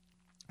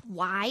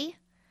 Why?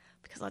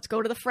 Because let's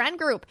go to the friend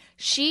group.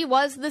 She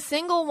was the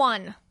single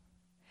one.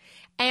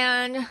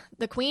 And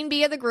the queen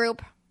bee of the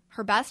group,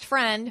 her best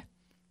friend,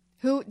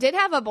 who did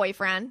have a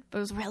boyfriend, but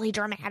it was a really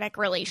dramatic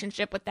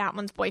relationship with that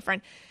one's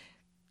boyfriend.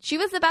 She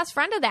was the best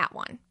friend of that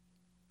one.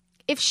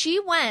 If she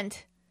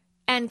went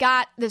and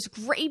got this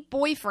great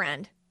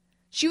boyfriend,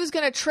 she was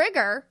going to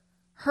trigger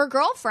her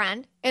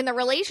girlfriend in the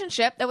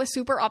relationship that was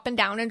super up and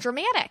down and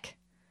dramatic.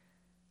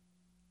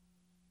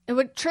 It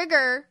would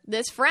trigger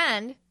this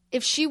friend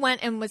if she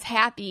went and was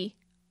happy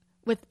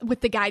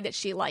with the guy that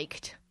she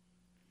liked.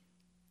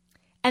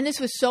 And this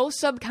was so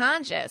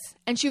subconscious,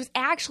 and she was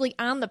actually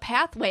on the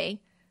pathway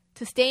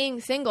to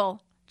staying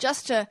single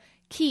just to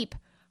keep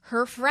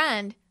her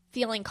friend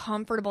feeling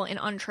comfortable and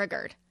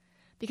untriggered.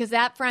 Because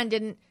that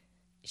friend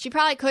she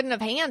probably couldn't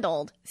have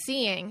handled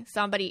seeing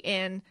somebody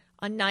in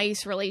a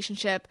nice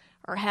relationship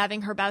or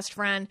having her best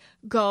friend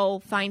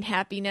go find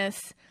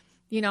happiness,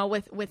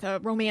 with a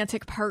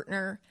romantic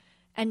partner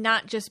and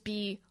not just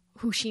be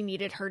who she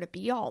needed her to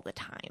be all the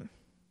time.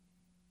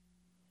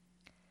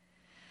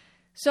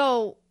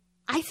 So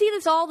I see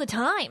this all the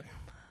time.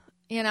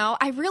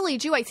 I really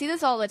do. I see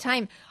this all the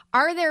time.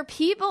 Are there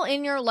people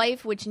in your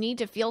life which need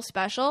to feel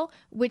special,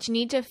 which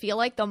need to feel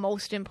like the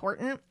most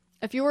important?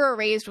 If you were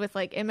raised with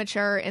like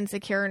immature,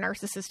 insecure,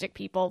 narcissistic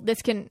people,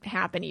 this can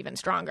happen even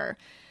stronger.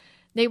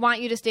 They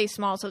want you to stay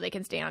small so they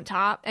can stay on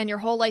top. And your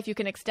whole life, you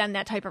can extend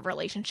that type of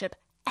relationship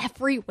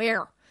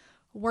everywhere.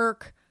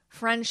 Work,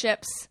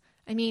 friendships,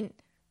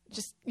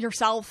 just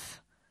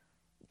yourself,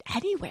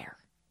 anywhere.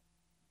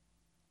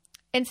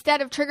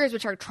 Instead of triggers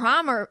which are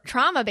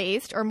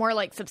trauma-based or more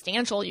like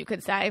substantial, you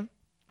could say,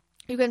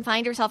 you can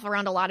find yourself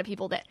around a lot of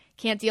people that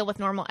can't deal with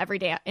normal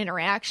everyday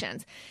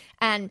interactions.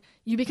 And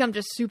you become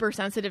just super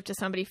sensitive to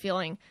somebody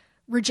feeling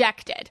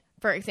rejected,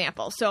 for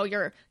example. So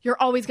you're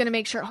always going to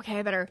make sure, okay,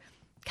 I better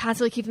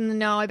constantly keep them in the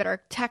know. I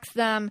better text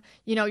them.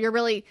 You're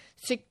really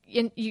sick.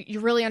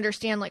 You really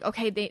understand, like,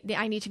 okay,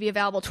 I need to be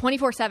available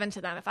 24/7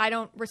 to them. If I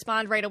don't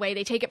respond right away,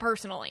 they take it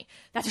personally.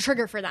 That's a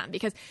trigger for them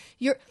because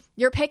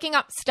you're picking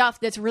up stuff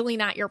that's really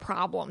not your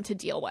problem to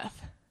deal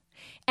with.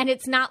 And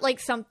it's not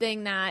like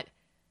something that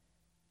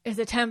is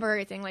a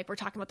temporary thing. Like we're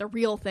talking about the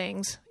real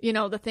things,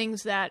 the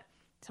things that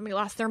somebody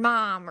lost their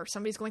mom or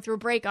somebody's going through a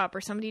breakup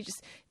or somebody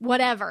just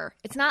whatever.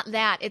 It's not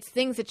that. It's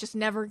things that just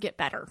never get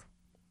better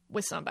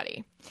with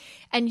somebody.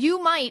 And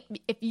you might,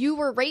 if you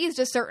were raised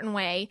a certain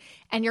way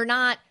and you're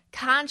not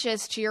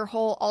conscious to your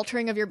whole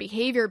altering of your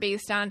behavior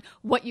based on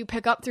what you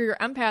pick up through your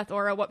empath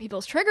aura, what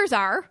people's triggers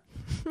are,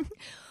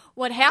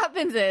 what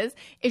happens is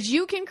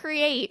you can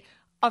create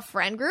a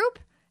friend group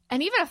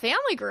and even a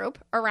family group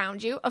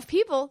around you of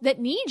people that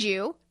need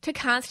you to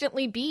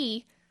constantly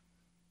be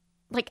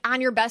like on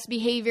your best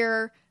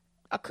behavior,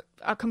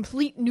 a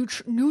complete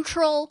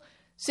neutral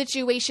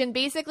situation,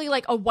 basically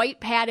like a white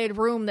padded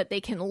room that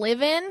they can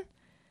live in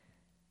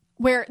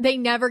where they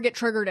never get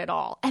triggered at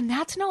all. And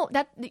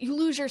you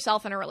lose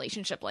yourself in a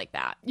relationship like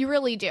that. You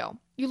really do.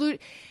 You lose.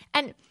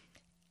 And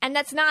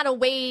that's not a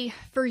way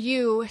for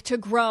you to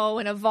grow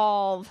and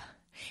evolve.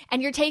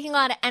 And you're taking a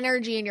lot of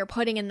energy and you're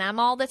putting in them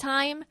all the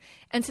time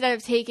instead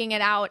of taking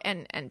it out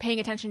and paying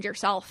attention to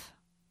yourself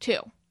too.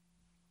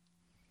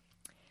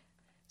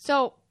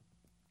 So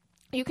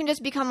you can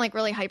just become like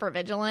really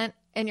hypervigilant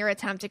in your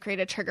attempt to create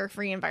a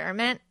trigger-free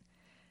environment.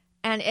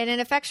 And it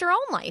affects your own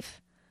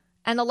life.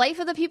 And the life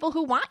of the people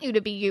who want you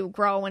to be you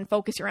grow and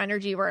focus your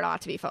energy where it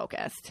ought to be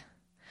focused.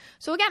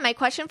 So again, my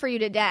question for you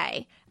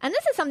today, and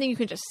this is something you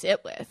can just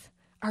sit with.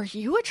 Are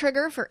you a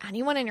trigger for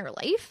anyone in your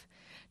life?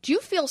 Do you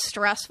feel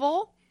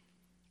stressful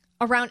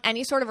around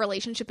any sort of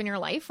relationship in your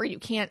life where you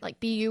can't like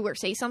be you or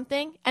say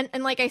something?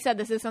 And like I said,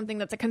 this is something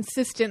that's a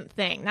consistent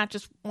thing, not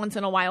just once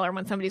in a while or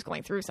when somebody's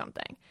going through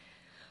something.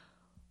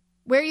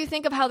 Where you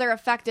think of how they're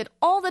affected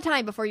all the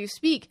time before you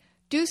speak,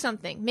 do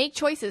something, make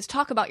choices,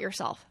 talk about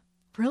yourself.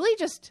 Really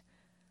just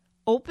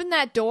open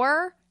that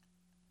door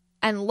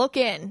and look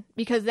in,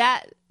 because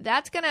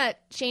that's going to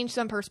change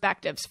some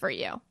perspectives for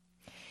you.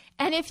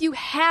 And if you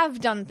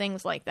have done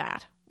things like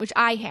that, which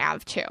I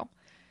have too,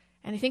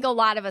 and I think a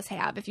lot of us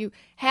have, if you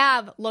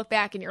have looked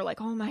back and you're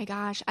like, oh my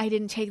gosh, I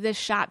didn't take this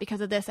shot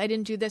because of this. I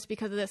didn't do this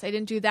because of this. I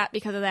didn't do that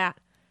because of that.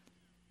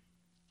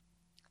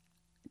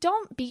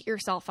 Don't beat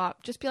yourself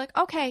up. Just be like,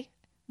 okay,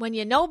 when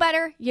you know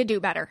better, you do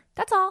better.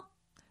 That's all.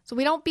 So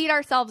we don't beat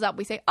ourselves up.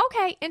 We say,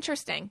 okay,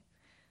 interesting.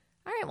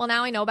 All right, well,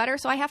 now I know better,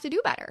 so I have to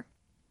do better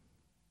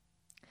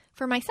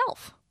for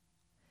myself.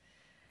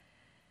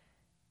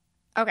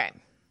 Okay,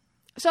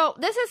 so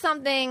this is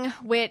something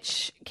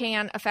which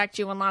can affect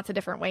you in lots of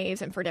different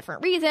ways and for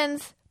different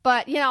reasons.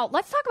 But,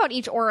 let's talk about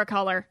each aura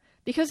color,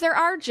 because there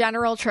are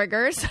general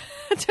triggers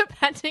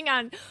depending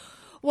on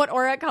what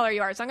aura color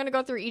you are. So I'm going to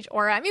go through each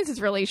aura. I mean, this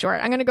is really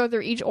short. I'm going to go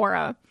through each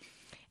aura,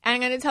 and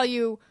I'm going to tell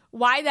you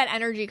why that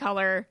energy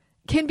color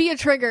can be a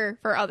trigger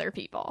for other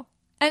people.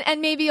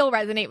 And maybe you'll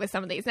resonate with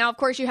some of these. Now, of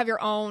course, you have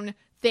your own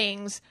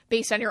things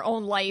based on your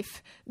own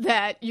life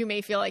that you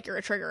may feel like you're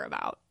a trigger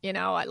about.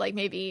 Like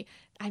maybe,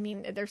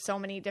 there's so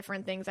many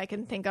different things I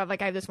can think of.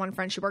 Like I have this one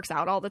friend, she works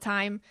out all the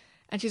time,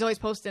 and she's always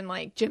posting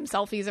like gym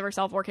selfies of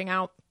herself working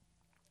out.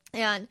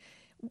 And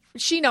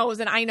she knows,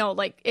 and I know,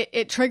 like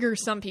it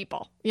triggers some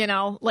people,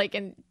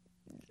 and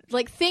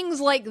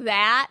things like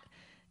that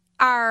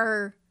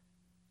are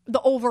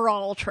the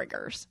overall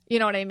triggers. You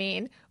know what I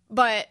mean?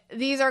 But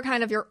these are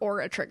kind of your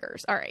aura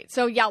triggers. All right.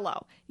 So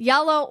yellow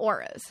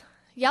auras.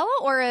 Yellow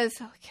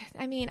auras,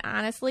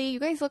 honestly, you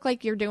guys look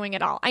like you're doing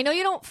it all. I know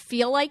you don't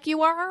feel like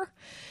you are,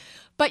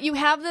 but you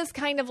have this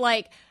kind of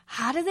like,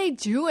 how do they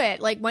do it?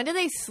 Like, when do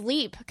they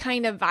sleep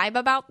kind of vibe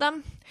about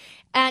them?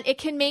 And it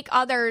can make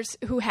others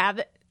who have,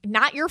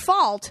 not your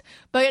fault,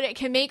 but it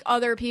can make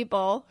other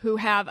people who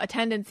have a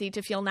tendency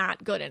to feel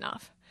not good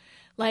enough.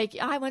 Like,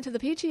 I went to the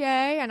PTA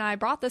and I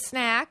brought the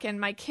snack and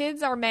my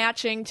kids are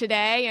matching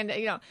today,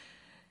 and,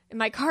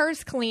 my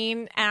car's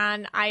clean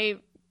and I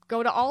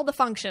go to all the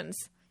functions.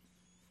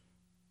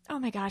 Oh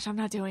my gosh, I'm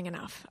not doing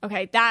enough.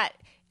 Okay,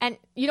 and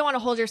you don't want to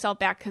hold yourself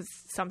back because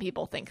some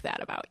people think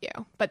that about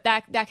you, but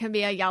that can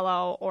be a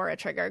yellow aura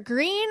trigger.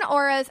 Green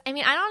auras, I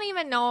don't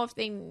even know if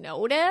they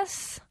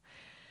notice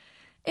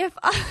if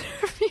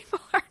other people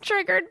are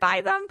triggered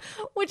by them,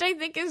 which I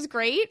think is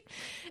great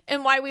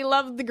and why we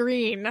love the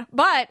green.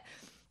 But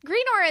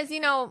green auras,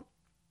 they're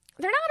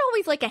not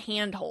always like a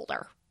hand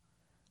holder.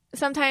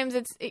 Sometimes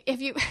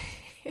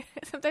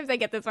sometimes I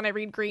get this when I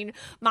read green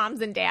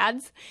moms and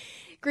dads.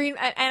 Green,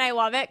 and I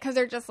love it because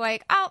they're just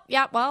like, oh,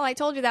 yeah, well, I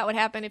told you that would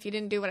happen if you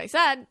didn't do what I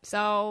said.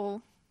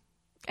 So,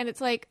 and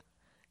it's like,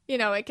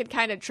 it could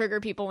kind of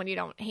trigger people when you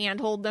don't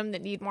handhold them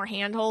that need more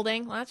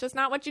handholding. Well, that's just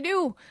not what you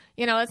do.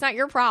 That's not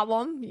your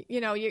problem.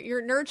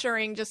 You're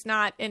nurturing, just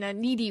not in a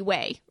needy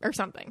way or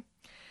something.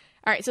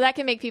 All right, so that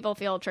can make people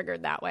feel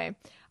triggered that way.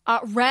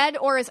 Red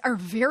auras are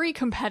very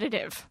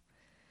competitive.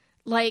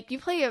 Like, you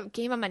play a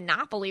game of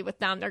Monopoly with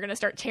them, they're going to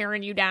start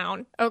tearing you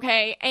down,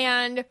 okay?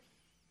 And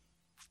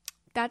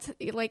that's,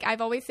 like,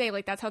 I've always say,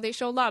 like, that's how they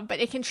show love, but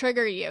it can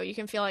trigger you. You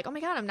can feel like, oh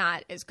my God, I'm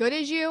not as good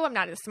as you. I'm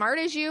not as smart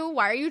as you.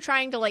 Why are you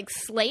trying to, like,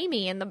 slay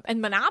me in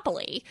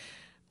Monopoly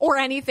or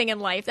anything in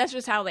life? That's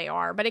just how they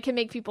are. But it can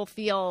make people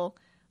feel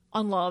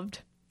unloved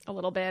a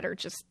little bit, or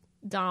just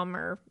dumb,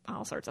 or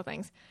all sorts of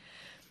things.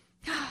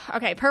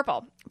 Okay,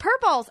 purple.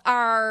 Purples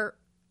are,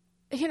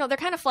 they're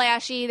kind of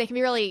flashy. They can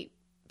be really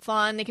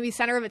fun. They can be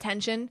center of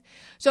attention.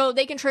 So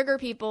they can trigger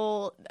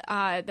people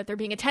that they're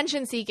being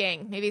attention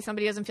seeking. Maybe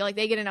somebody doesn't feel like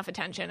they get enough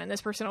attention and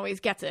this person always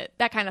gets it.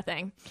 That kind of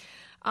thing.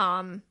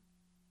 And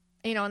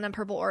then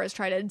purple auras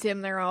try to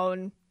dim their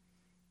own,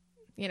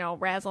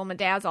 razzle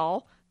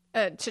madazzle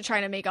to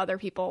try to make other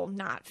people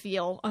not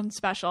feel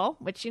unspecial,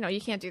 which,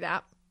 you can't do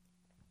that.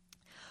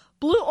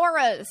 Blue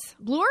auras,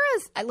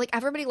 like,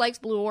 everybody likes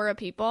blue aura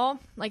people.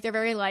 Like, they're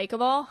very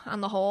likable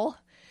on the whole.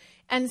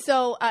 And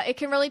so it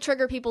can really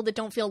trigger people that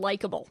don't feel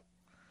likable.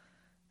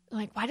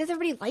 Like, why does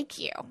everybody like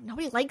you?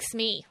 Nobody likes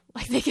me.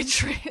 Like, they can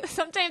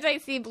sometimes I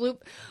see blue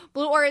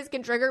auras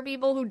can trigger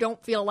people who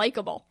don't feel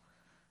likable.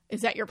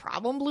 Is that your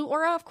problem, blue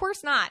aura? Of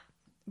course not.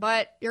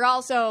 But you're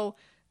also,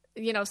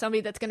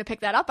 somebody that's going to pick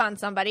that up on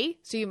somebody.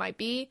 So you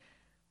might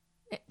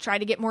try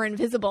to get more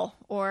invisible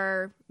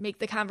or make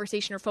the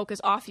conversation or focus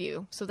off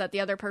you so that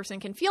the other person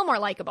can feel more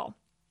likable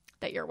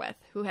that you're with,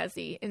 who has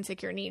the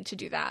insecure need to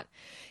do that.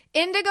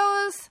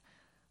 Indigos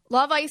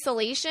love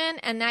isolation,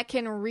 and that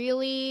can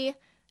really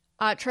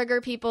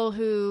trigger people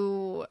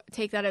who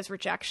take that as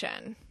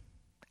rejection.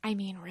 I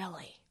mean,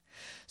 really.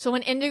 So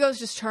when indigos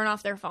just turn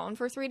off their phone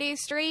for 3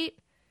 days straight,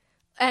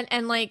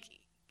 and like,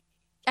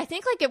 I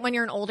think like when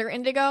you're an older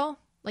indigo,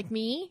 like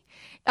me,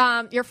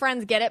 your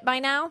friends get it by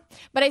now.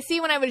 But I see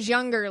when I was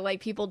younger,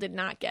 like people did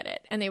not get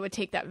it and they would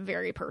take that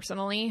very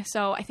personally.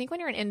 So I think when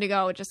you're an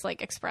indigo, just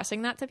like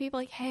expressing that to people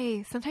like,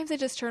 hey, sometimes I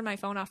just turn my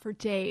phone off for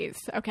days.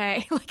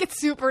 Okay. Like it's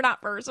super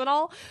not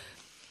personal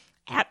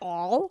at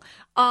all.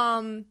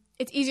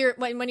 It's easier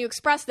when you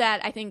express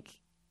that. I think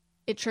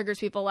it triggers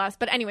people less.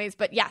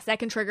 But yes, that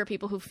can trigger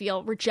people who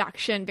feel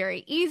rejection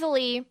very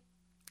easily.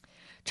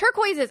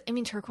 Turquoises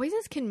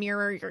can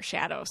mirror your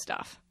shadow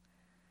stuff.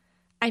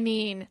 I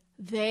mean,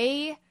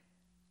 they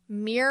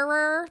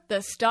mirror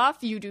the stuff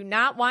you do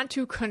not want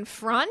to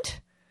confront,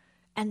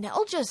 and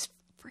they'll just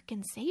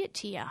freaking say it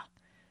to you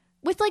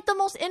with like the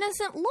most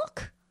innocent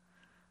look.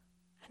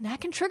 And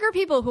that can trigger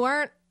people who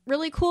aren't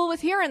really cool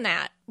with hearing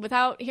that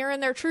without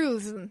hearing their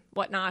truths and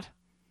whatnot.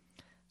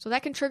 So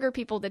that can trigger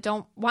people that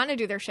don't want to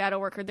do their shadow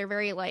work, or they're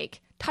very like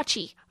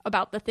touchy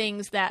about the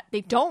things that they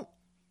don't,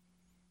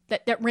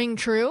 that ring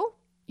true.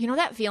 You know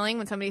that feeling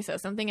when somebody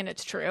says something and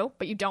it's true,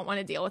 but you don't want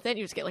to deal with it.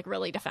 You just get like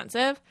really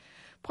defensive.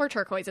 Poor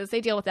turquoises. They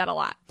deal with that a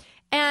lot.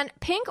 And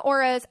pink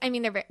auras, I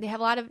mean, they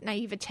have a lot of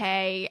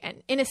naivete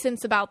and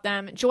innocence about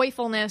them,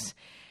 joyfulness.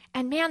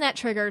 And man, that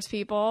triggers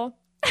people.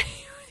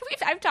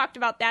 I've talked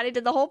about that. I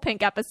did the whole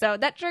pink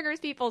episode. That triggers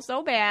people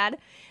so bad.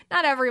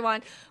 Not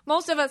everyone.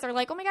 Most of us are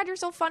like, oh my God, you're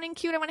so fun and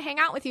cute. I want to hang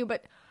out with you.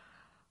 But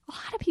a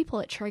lot of people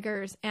it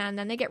triggers, and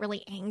then they get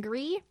really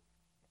angry.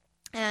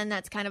 And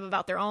that's kind of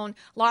about their own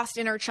lost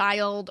inner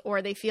child,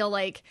 or they feel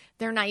like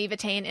their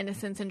naivete and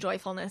innocence and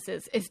joyfulness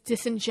is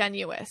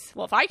disingenuous.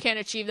 Well, if I can't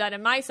achieve that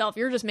in myself,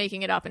 you're just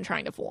making it up and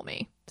trying to fool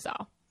me. So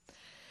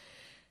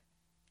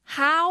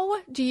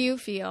how do you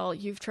feel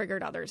you've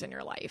triggered others in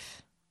your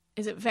life?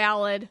 Is it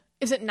valid?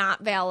 Is it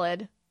not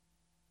valid?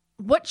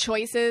 What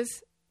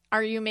choices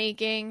are you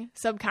making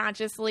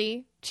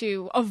subconsciously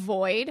to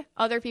avoid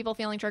other people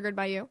feeling triggered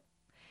by you?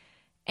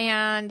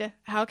 And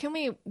how can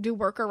we do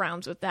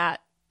workarounds with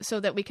that, so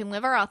that we can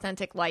live our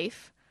authentic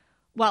life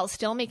while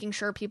still making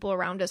sure people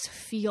around us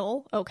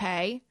feel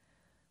okay?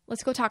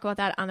 Let's go talk about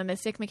that on the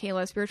Mystic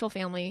Michaela Spiritual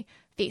Family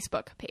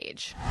Facebook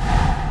page.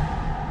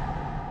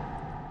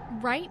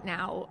 Right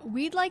now,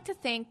 we'd like to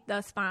thank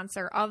the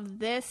sponsor of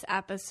this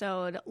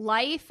episode,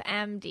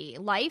 LifeMD.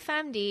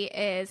 LifeMD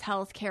is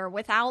healthcare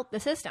without the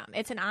system.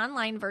 It's an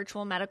online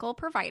virtual medical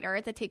provider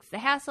that takes the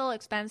hassle,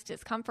 expense,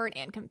 discomfort,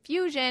 and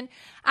confusion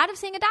out of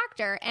seeing a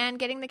doctor and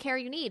getting the care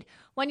you need.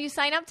 When you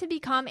sign up to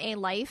become a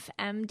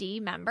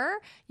LifeMD member,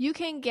 you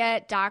can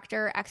get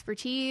doctor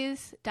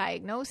expertise,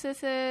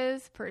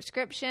 diagnoses,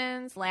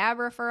 prescriptions, lab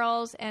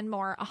referrals, and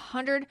more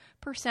 100%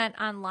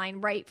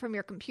 online right from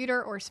your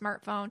computer or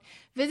smartphone.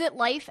 Visit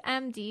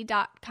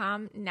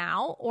lifemd.com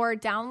now or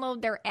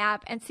download their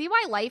app and see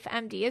why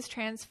LifeMD is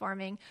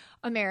transforming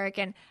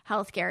American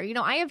healthcare. You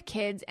know, I have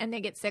kids and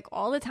they get sick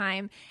all the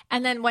time.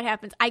 And then what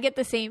happens? I get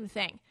the same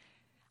thing.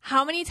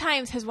 How many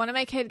times has one of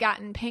my kids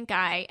gotten pink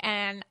eye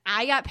and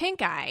I got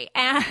pink eye?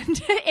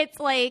 And it's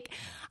like,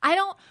 I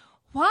don't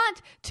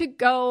want to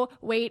go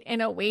wait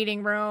in a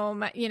waiting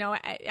room, you know,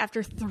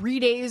 after 3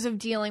 days of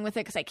dealing with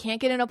it because I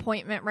can't get an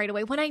appointment right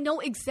away when I know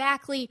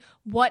exactly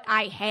what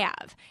I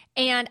have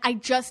and I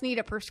just need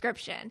a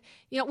prescription.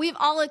 You know, we've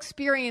all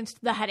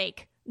experienced the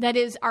headache that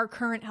is our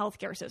current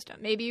healthcare system.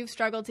 Maybe you've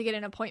struggled to get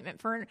an appointment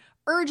for an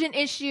urgent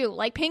issue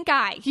like pink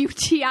eye,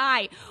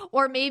 UTI,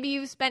 or maybe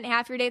you've spent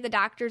half your day at the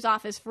doctor's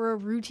office for a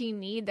routine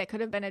need that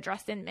could have been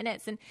addressed in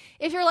minutes. And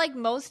if you're like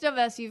most of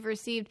us, you've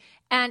received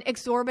an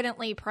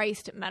exorbitantly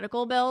priced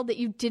medical bill that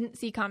you didn't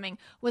see coming.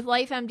 With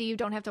LifeMD, you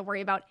don't have to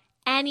worry about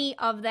any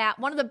of that.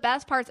 One of the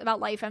best parts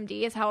about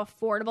LifeMD is how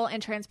affordable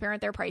and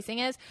transparent their pricing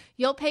is.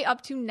 You'll pay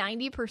up to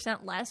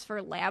 90% less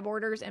for lab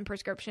orders and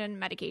prescription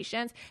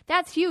medications.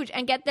 That's huge.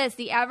 And get this,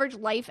 the average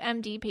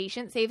LifeMD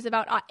patient saves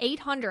about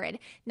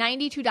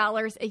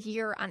 $892 a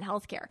year on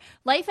healthcare.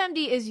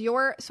 LifeMD is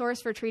your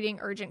source for treating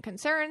urgent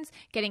concerns,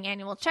 getting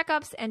annual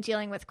checkups, and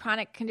dealing with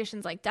chronic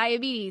conditions like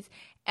diabetes,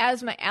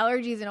 asthma,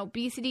 allergies, and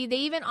obesity. They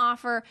even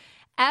offer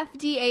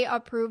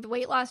FDA-approved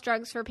weight loss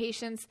drugs for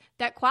patients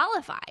that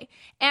qualify.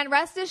 And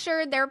rest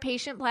assured, their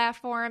patient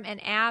platform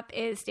and app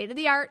is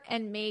state-of-the-art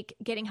and make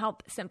getting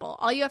help simple.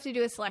 All you have to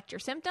do is select your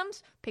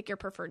symptoms, pick your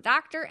preferred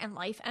doctor, and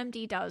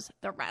LifeMD does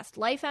the rest.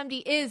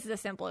 LifeMD is the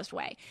simplest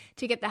way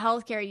to get the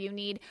healthcare you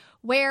need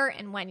where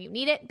and when you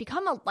need it.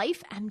 Become a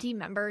LifeMD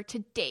member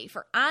today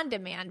for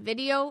on-demand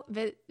video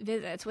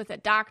visits with a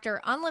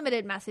doctor,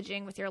 unlimited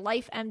messaging with your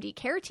LifeMD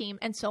care team,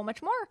 and so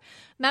much more.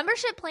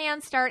 Membership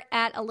plans start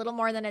at a little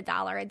more than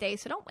 $1 a day,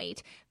 so don't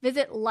wait.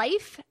 Visit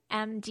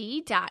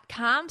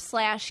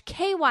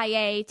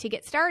lifemd.com/KYA to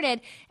get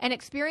started and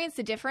experience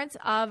the difference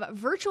of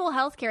virtual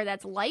healthcare.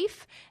 That's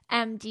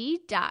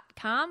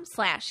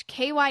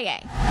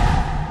lifemd.com/KYA.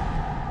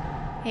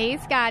 Hey,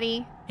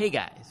 Scotty. Hey,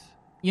 guys.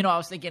 You know, I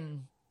was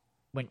thinking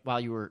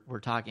while you were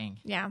talking.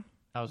 Yeah.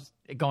 I was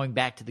going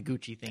back to the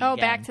Gucci thing. Oh,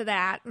 again. back to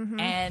that. Mm-hmm.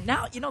 And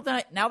now,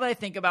 now that I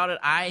think about it,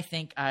 I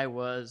think I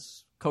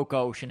was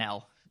Coco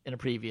Chanel in a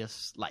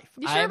previous life.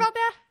 You sure about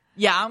that?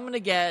 Yeah, I'm going to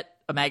get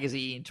a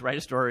magazine to write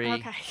a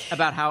story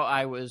about how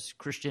I was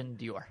Christian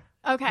Dior.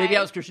 Okay. Maybe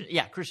I was Christian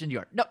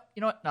Dior. No,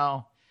 you know what?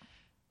 No.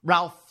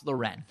 Ralph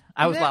Lauren.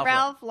 I was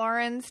Ralph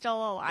Lauren still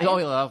alive? Oh,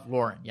 Ralph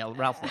Lauren. Yeah,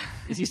 Ralph Lauren.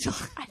 Is he still?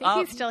 I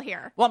think he's still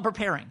here. Well, I'm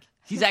preparing.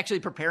 He's actually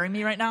preparing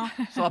me right now,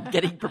 so I'm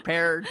getting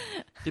prepared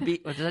to be.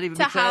 Does that even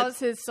to make sense? house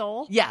his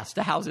soul? Yes,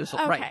 to house his soul.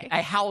 Okay. Right.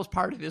 I house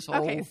part of his soul.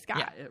 Okay,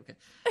 Scott. Yeah.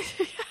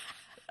 Okay.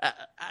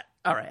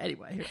 All right.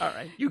 Anyway. All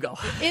right. You go.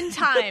 In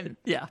time.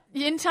 Yeah.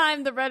 In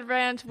time, the red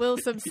rant will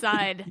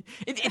subside.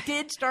 It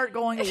did start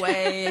going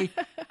away.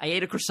 I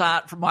ate a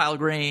croissant from Wild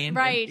Green.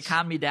 Right. It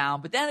calmed me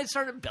down, but then it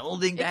started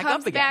building back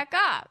comes up again. back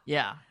up.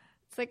 Yeah.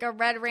 It's like a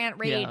red rant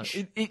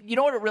rage. Yeah. You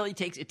know what it really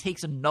takes? It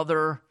takes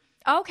another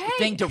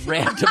thing to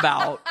rant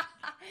about.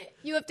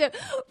 You have to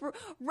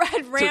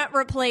red rant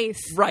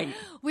replace. Right.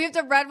 We have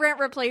to red rant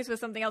replace with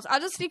something else. I'll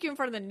just stick you in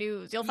front of the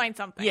news. You'll find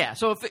something. Yeah.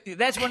 So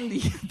that's when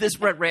this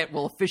red rant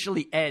will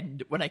officially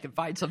end, when I can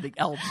find something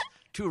else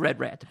to red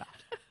rant about.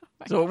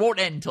 So it won't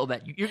end until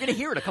then. You're going to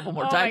hear it a couple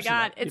more times. Oh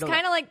my God. It's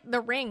kind of like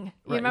The Ring.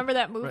 You remember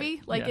that movie?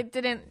 Right. Like it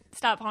didn't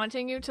stop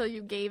haunting you till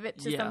you gave it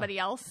to somebody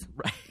else.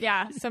 Right.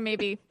 Yeah. So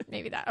maybe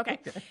that. Okay.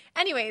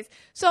 Anyways,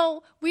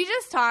 so we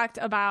just talked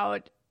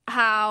about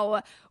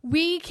how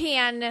we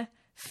can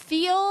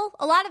feel,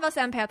 a lot of us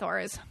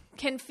empathors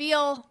can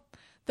feel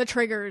the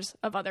triggers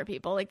of other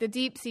people, like the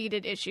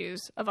deep-seated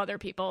issues of other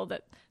people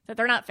that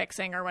they're not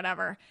fixing or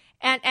whatever.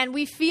 And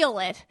we feel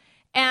it.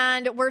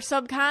 And we're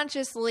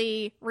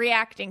subconsciously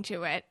reacting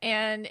to it.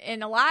 And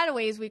in a lot of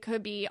ways, we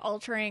could be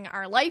altering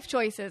our life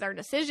choices, our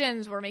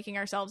decisions. We're making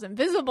ourselves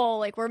invisible.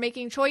 Like we're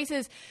making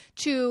choices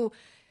to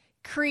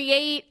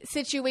create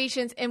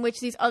situations in which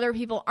these other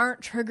people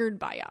aren't triggered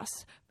by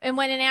us. And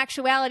when in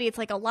actuality, it's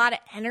like a lot of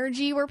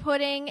energy we're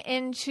putting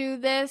into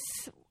this.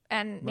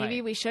 And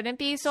maybe we shouldn't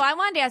be. So I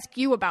wanted to ask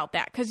you about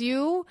that because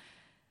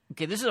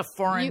Okay, this is a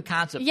foreign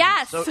concept.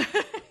 Yes.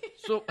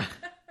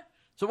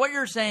 So what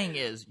you're saying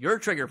is you're a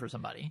trigger for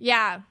somebody.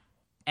 Yeah.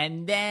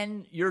 And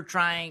then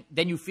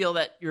then you feel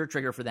that you're a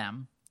trigger for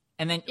them.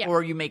 And then,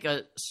 or you make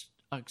a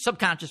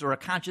subconscious or a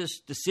conscious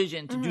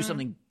decision to do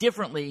something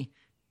differently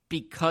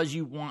because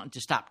you want to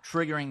stop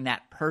triggering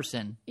that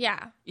person.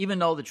 Yeah. Even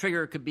though the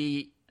trigger could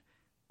be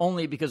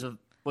only because of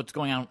what's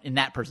going on in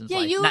that person's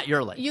life, not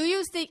your life. You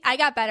used to, I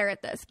got better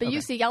at this, but you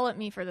used to yell at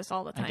me for this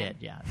all the time. I did,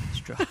 yeah, it's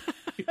true.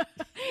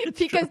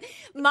 Because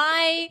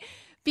my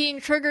being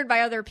triggered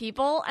by other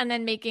people and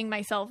then making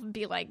myself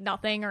be like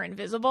nothing or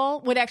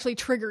invisible would actually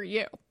trigger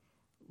you.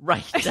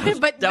 Right.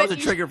 That was a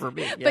trigger for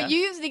me. Yeah. But you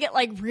used to get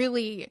like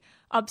really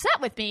upset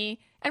with me,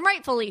 and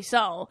rightfully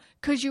so,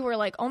 because you were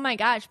like, oh my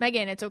gosh,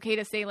 Megan, it's okay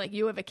to say like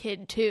you have a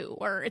kid too,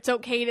 or it's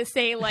okay to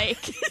say like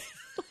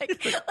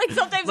like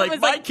sometimes like it was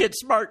my like kid's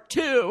smart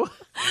too.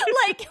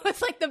 Like it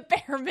was like the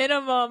bare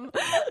minimum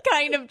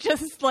kind of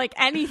just like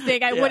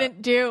anything I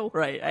wouldn't do.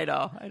 Right, I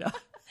know. And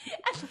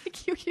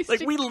like you used like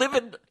to, we live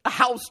in a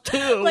house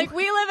too. like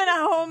we live in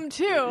a home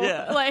too.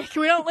 Yeah. Like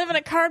we don't live in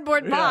a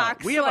cardboard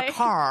box. We have like, a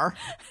car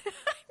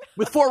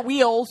with 4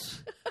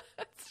 wheels.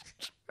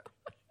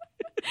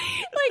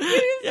 Like you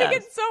used to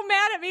get so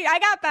mad at me. I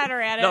got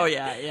better at it. Oh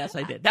yeah, yes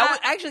I did. That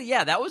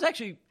was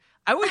actually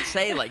I would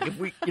say like if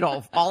we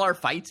of all our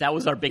fights, that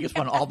was our biggest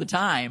one all the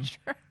time.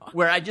 True.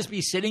 Where I'd just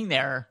be sitting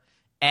there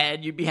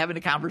and you'd be having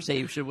a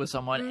conversation with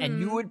someone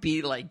and you would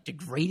be like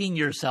degrading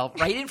yourself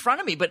right in front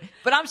of me. But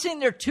I'm sitting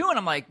there too and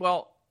I'm like,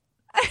 well,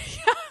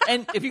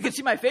 and if you could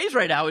see my face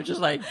right now, it's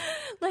just like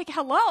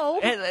hello.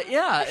 And,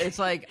 it's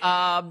like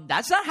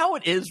that's not how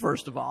it is.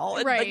 First of all,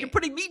 and, right? Like, you're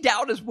putting me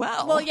down as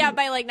well. Well, yeah,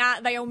 by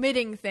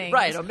omitting things,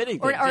 right? Omitting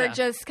things, or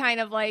just kind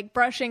of like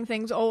brushing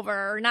things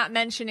over, or not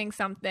mentioning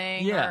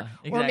something, or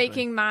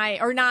making my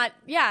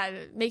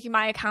making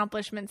my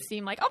accomplishments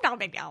seem like no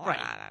big deal, right?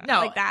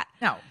 Like that.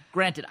 Now,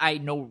 granted, I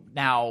know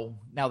now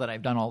that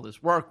I've done all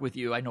this work with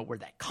you, I know where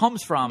that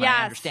comes from. Yes.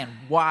 And I understand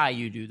why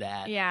you do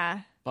that. Yeah.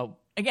 But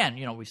again,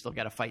 we still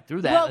got to fight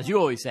through that, as you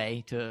always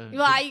say, to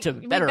better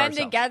we've been ourselves.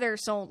 together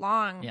so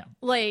long. Yeah.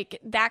 Like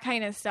that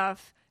kind of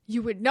stuff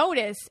you would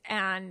notice,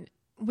 and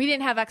we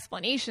didn't have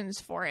explanations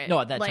for it. No,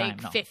 at that time,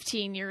 no.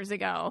 15 years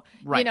ago.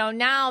 Right.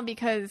 Now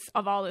because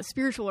of all the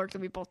spiritual work that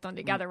we've both done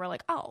together, we're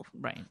like, oh,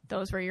 right,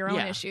 those were your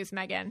own issues,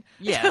 Megan.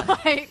 Yeah.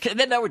 And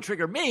then that would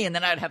trigger me, and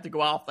then I'd have to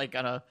go off like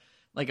on a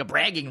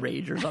bragging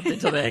rage or something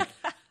to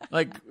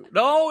like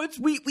no, it's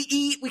we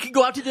eat, we can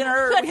go out to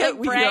dinner.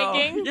 We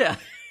bragging. Yeah.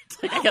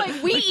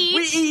 We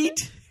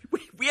eat.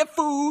 We have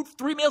food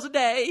 3 meals a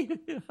day.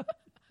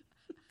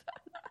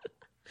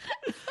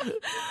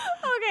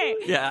 Okay.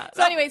 Yeah.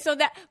 So anyway,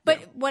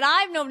 what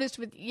I've noticed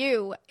with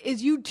you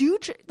is you do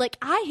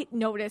I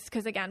noticed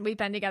because again we've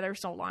been together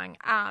so long.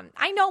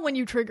 I know when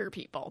you trigger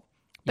people.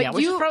 But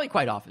which is probably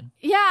quite often.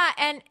 Yeah,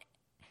 and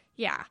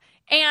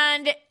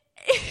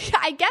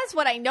I guess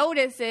what I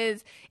notice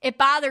is it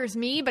bothers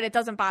me, but it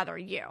doesn't bother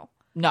you.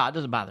 No, it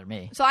doesn't bother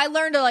me. So I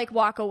learned to like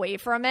walk away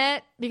from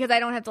it because I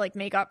don't have to like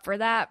make up for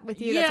that with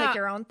you. That's like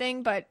your own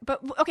thing. But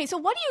okay, so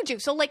what do you do?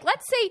 So like,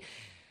 let's say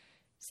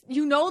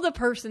you know the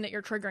person that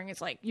you're triggering is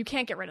like, you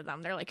can't get rid of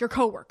them. They're like your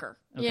coworker,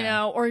 you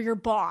know, or your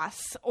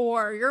boss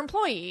or your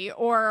employee,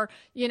 or,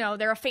 you know,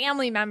 they're a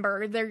family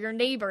member, they're your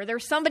neighbor. They're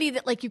somebody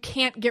that like you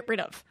can't get rid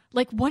of.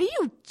 Like, what do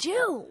you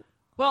do?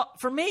 Well,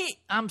 for me,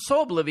 I'm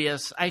so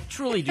oblivious. I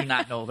truly do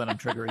not know that I'm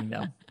triggering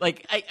them.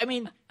 Like, I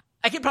mean,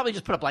 I could probably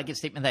just put a blanket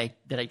statement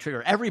that I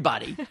trigger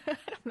everybody,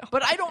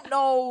 but I don't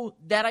know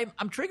that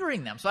I'm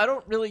triggering them. So I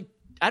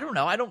don't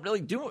know. I don't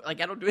really do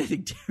like I don't do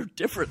anything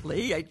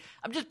differently.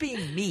 I'm just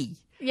being me.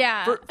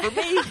 Yeah. For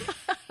me,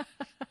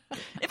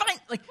 if I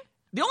like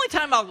the only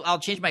time I'll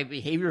change my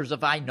behavior is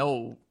if I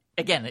know.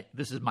 Again,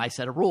 this is my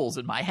set of rules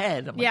in my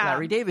head. I'm like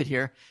Larry David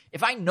here.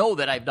 If I know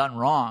that I've done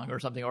wrong or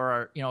something,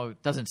 or you know,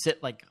 it doesn't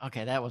sit like,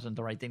 okay, that wasn't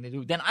the right thing to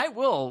do, then I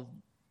will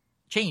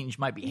change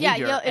my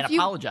behavior and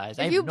apologize.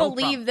 If you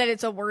believe that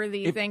it's a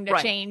worthy thing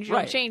to change,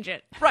 you'll change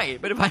it. Right.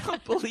 But if I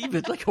don't believe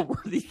it's like a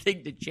worthy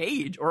thing to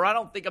change, or I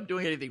don't think I'm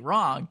doing anything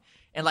wrong,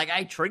 and like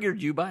I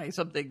triggered you by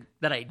something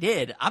that I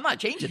did, I'm not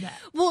changing that.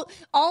 Well,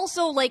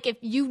 also like if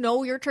you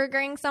know you're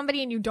triggering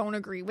somebody and you don't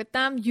agree with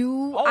them,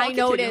 I'll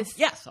notice.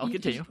 Yes, I'll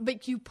continue.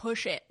 But you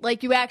push it.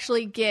 Like you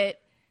actually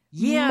get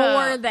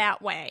more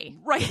that way.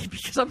 Right.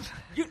 Because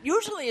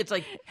usually it's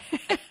like,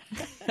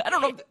 I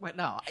don't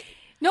know.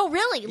 No,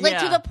 really. Like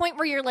to the point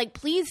where you're like,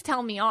 please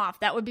tell me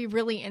off. That would be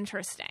really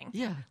interesting.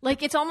 Yeah.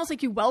 Like it's almost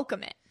like you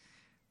welcome it.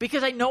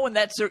 Because I know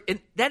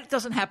that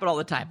doesn't happen all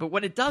the time. But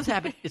when it does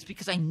happen, it's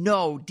because I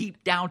know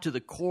deep down to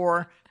the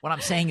core what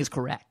I'm saying is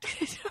correct.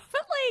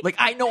 But like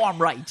I know I'm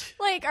right.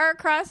 Like our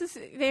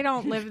they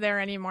don't live there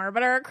anymore,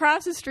 but our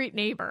across the street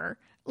neighbor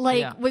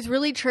was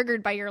really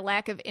triggered by your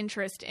lack of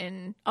interest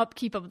in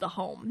upkeep of the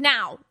home.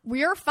 Now,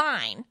 we're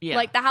fine. Yeah.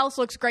 Like the house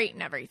looks great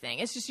and everything.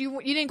 It's just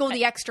you didn't go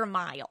the extra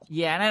mile.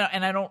 Yeah,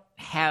 and I don't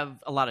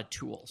have a lot of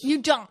tools.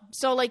 You don't.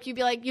 So like you'd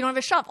be like, you don't have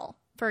a shovel,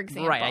 for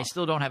example. Right, I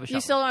still don't have a shovel.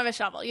 You still don't have a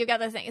shovel. You got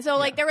this thing. So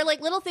like there were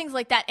like little things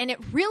like that, and it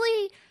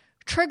really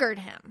triggered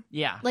him.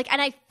 Yeah. Like,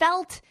 and I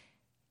felt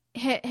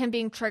him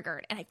being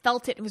triggered, and I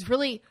felt it. It was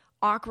really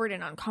awkward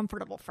and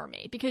uncomfortable for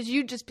me because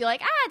you'd just be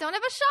like, I don't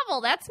have a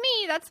shovel. That's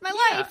me. That's my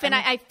life. And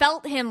I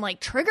felt him like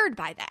triggered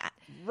by that.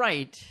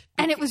 Right.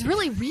 And it was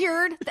really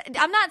weird.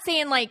 I'm not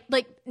saying like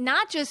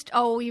not just,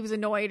 oh, he was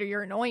annoyed or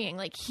you're annoying.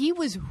 Like he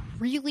was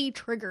really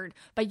triggered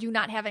by you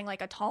not having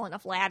like a tall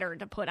enough ladder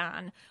to put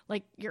on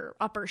like your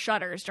upper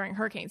shutters during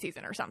hurricane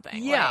season or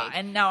something. Yeah. Like,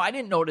 and now I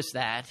didn't notice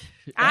that.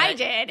 I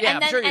did. Yeah,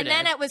 and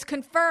then it was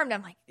confirmed.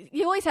 I'm like,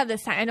 you always have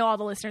this time. I know all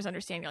the listeners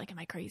understand. You're like, am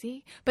I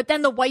crazy? But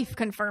then the wife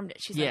confirmed it.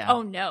 She's like,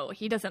 oh no,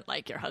 he doesn't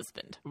like your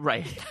husband.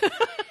 Right.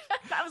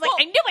 I was like,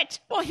 I knew it.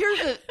 Well,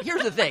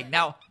 here's the thing.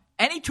 Now,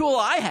 any tool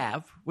I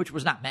have, which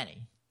was not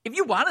many, if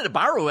you wanted to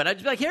borrow it, I'd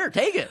just be like, here,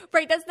 take it.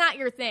 Right, that's not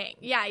your thing.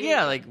 Yeah.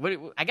 Yeah, like,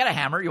 I got a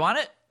hammer. You want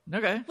it?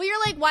 Okay. Well, you're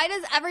like, why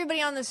does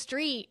everybody on the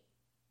street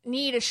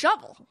need a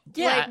shovel?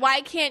 Yeah. Like, why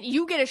can't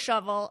you get a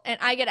shovel and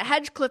I get a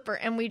hedge clipper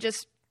and we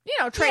just,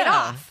 trade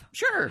off?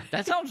 Sure.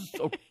 That sounds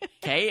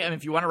okay. I mean,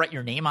 if you want to write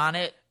your name on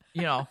it,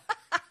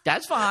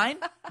 that's fine.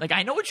 Like,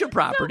 I know it's your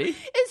property. So,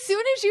 as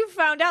soon as you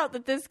found out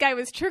that this guy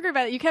was triggered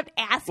by that, you kept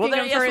asking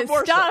him for his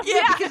more stuff.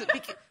 Yeah,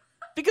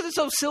 because it's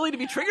so silly to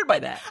be triggered by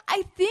that.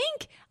 I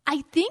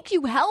think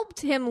you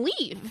helped him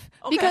leave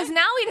because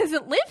now he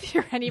doesn't live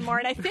here anymore,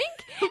 and I think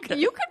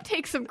you could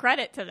take some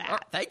credit to that. Oh,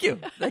 thank you.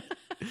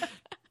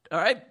 All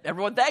right,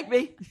 everyone, thank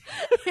me.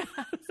 Yeah.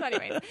 So,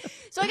 anyways,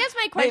 so I guess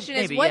my question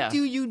is, what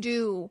do you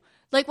do?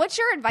 Like, what's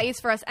your advice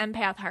for us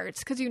empath hearts?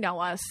 Because you know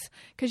us,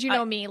 because you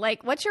know me.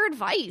 Like, what's your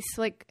advice?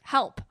 Like,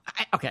 help.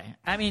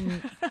 I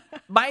mean,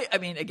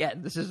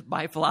 again, this is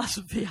my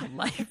philosophy on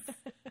life,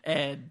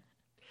 and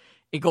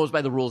it goes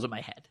by the rules in my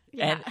head.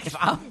 Yeah. And if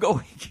I'm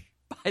going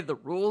by the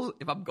rules,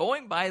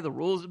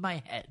 in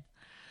my head,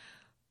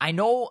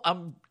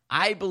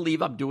 I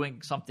believe I'm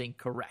doing something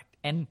correct.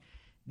 And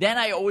then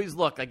I always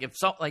look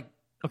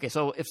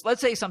so if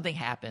let's say something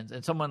happens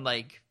and someone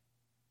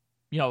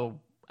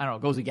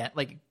goes against,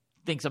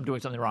 thinks I'm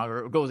doing something wrong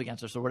or goes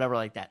against us or whatever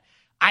like that.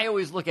 I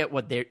always look at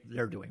what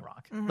they're doing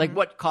wrong. Mm-hmm. Like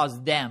what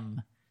caused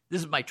them.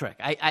 This is my trick.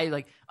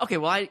 I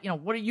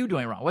what are you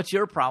doing wrong? What's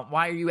your problem?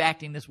 Why are you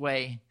acting this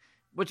way?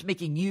 What's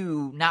making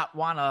you not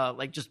want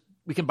to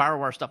we can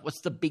borrow our stuff?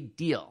 What's the big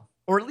deal?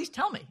 Or at least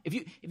tell me. If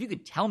you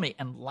could tell me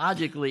and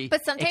logically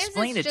but sometimes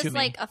explain it's it to just me.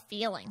 like a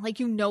feeling. Like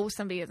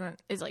somebody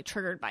is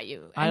triggered by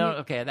you. That I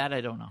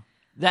don't know.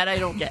 That I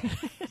don't get.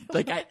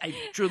 I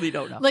truly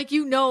don't know.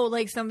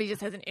 Somebody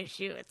just has an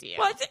issue with you.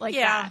 What?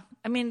 That.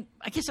 I mean,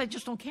 I guess I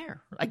just don't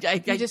care. I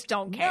just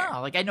don't care.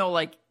 No, I know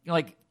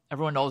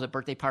everyone knows at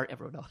birthday party.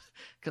 Everyone knows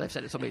because I've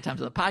said it so many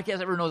times on the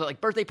podcast. Everyone knows that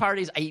birthday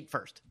parties, I eat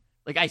first.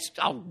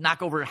 I'll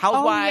knock over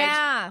housewives.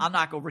 I'll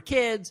knock over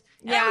kids.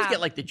 And I always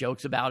get the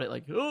jokes about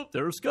it.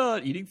 There's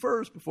Scott eating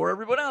first before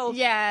everyone else.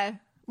 Yeah.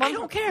 I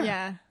don't care.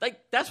 Yeah.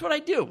 That's what I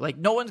do.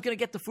 No one's going to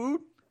get the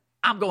food.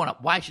 I'm going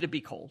up. Why should it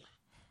be cold?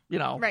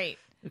 Right.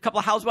 A couple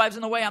of housewives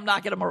in the way, I'm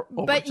knocking them over.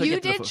 But so I you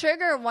get to the did food.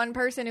 trigger one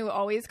person who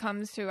always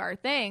comes to our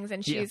things,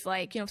 and she's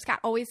like, Scott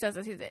always says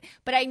this.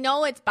 But I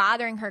know it's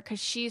bothering her because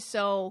she's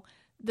so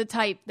the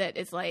type that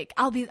is like,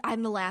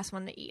 I'm the last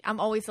one to eat. I'm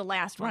always the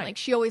last one. Right. Like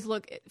she always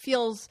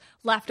feels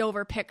left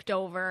over, picked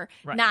over,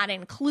 Right. not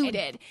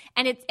included.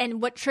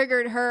 And what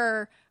triggered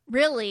her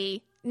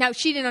really, now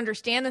she didn't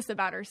understand this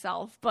about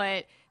herself,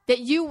 but that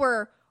you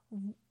were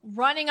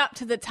running up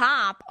to the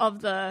top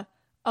of the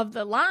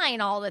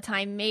line all the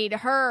time made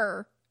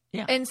her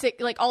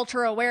like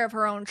ultra aware of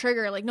her own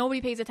trigger. Like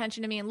nobody pays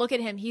attention to me, and look at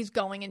him, he's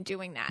going and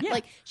doing that. Yeah.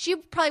 Like she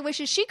probably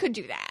wishes she could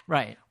do that,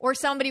 Right. or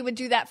somebody would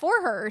do that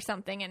for her or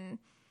something. And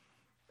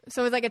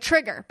so it was like a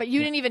trigger, but you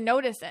didn't even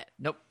notice it.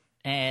 Nope.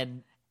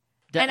 And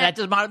that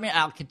doesn't bother me.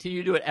 I'll continue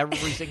to do it every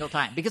single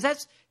time because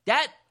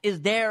that is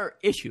their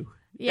issue.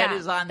 Yeah, that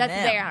is on that's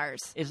them.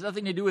 theirs. It's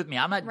nothing to do with me.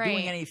 I'm not Right.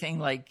 doing anything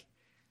like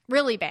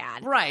Really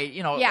bad. right.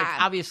 Yeah.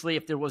 Obviously,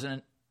 if there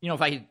wasn't, if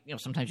I,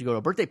 sometimes you go to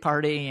a birthday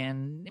party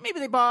and maybe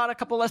they bought a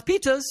couple less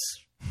pizzas,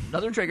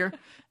 another trigger,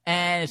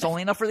 and it's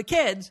only enough for the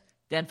kids.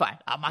 Then fine,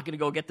 I'm not going to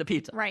go get the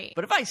pizza. Right.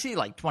 But if I see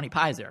like 20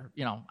 pies there,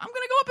 I'm going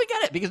to go up and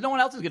get it because no one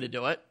else is going to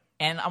do it.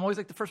 And I'm always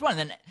like the first one.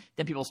 And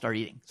then people start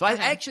eating. So I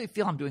actually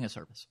feel I'm doing a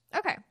service.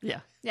 Okay. Yeah.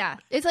 Yeah.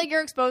 It's like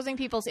you're exposing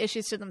people's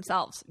issues to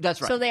themselves.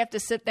 That's right. So they have to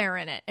sit there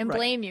in it and Right.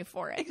 blame you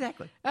for it.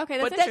 Exactly. Okay,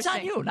 that's But that's on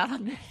interesting. you, not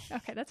on me.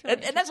 Okay, that's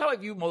really And that's how I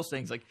view most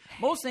things. Like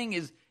most thing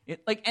is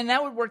and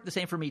that would work the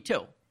same for me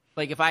too.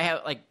 Like if I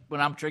have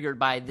when I'm triggered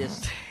by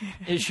this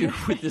issue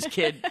with this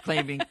kid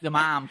the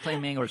mom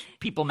claiming, or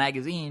People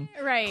magazine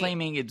Right.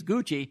 claiming it's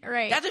Gucci,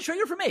 Right. that's a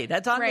trigger for me.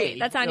 That's on Right. me.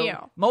 That's on you.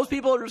 Most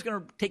people are just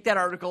going to take that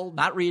article,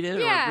 not read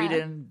it, Yeah. or read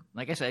it, and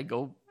like I said,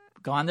 go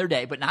on their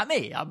day. But not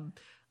me. I'm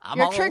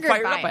You're all triggered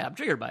fired by up by it. it. I'm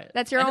triggered by it.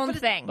 That's your own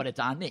thing. But it's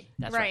on me.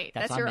 That's Right. right.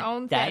 That's on your me.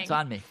 own That's thing.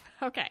 on me.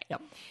 Okay.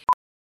 Yep.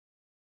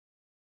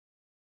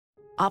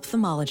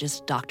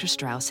 Ophthalmologist Dr.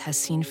 Strauss has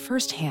seen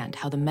firsthand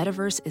how the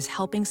metaverse is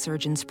helping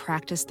surgeons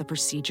practice the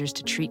procedures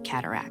to treat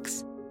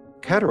cataracts.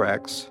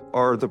 Cataracts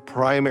are the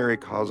primary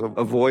cause of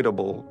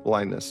avoidable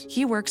blindness.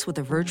 He works with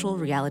a virtual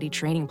reality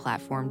training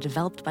platform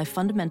developed by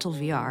Fundamental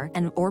VR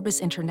and Orbis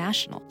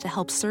International to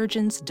help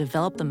surgeons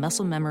develop the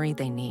muscle memory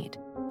they need.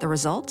 The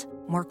result?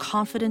 More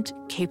confident,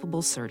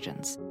 capable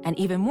surgeons. And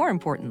even more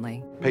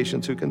importantly,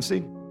 Patients who can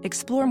see.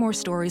 explore more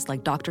stories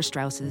like Dr.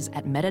 Strauss's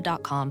at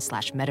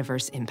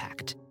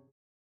meta.com/metaverseimpact.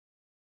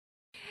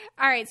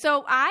 All right.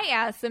 So I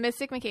asked the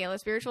Mystic Michaela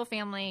Spiritual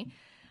Family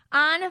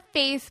on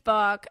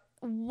Facebook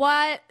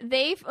what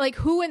they like,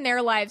 who in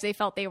their lives they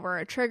felt they were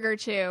a trigger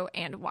to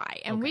and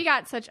why. And we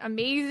got such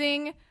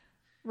amazing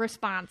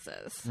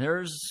responses.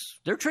 They're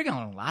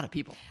triggering a lot of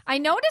people. I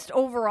noticed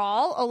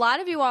overall, a lot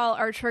of you all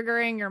are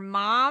triggering your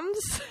moms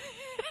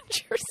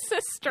and your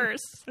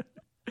sisters.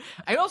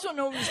 I also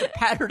noticed a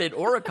pattern in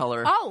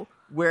Auracolor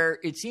where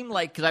it seemed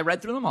like, because I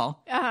read through them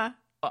all,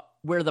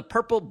 where the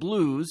purple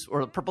blues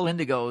or the purple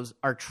indigos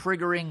are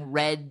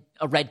triggering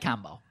a red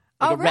combo.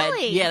 Like Oh, a red,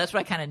 really? yeah, that's what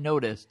I kind of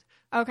noticed.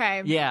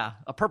 Okay. Yeah,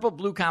 a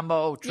purple-blue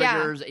combo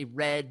triggers a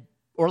red,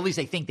 or at least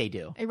they think they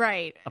do.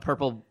 Right. A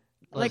purple,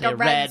 Like let's a say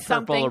red purple,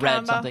 something a red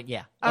combo? something,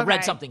 yeah. A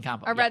red something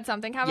combo. A yeah. red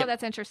something combo? Yep.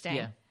 That's interesting.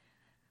 Yeah.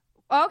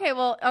 Okay,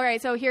 well, all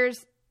right, so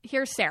here's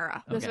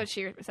Sarah. This is Okay. what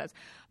she says.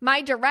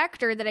 My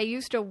director that I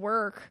used to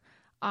work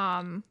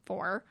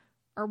for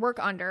or work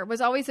under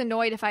was always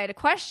annoyed if I had a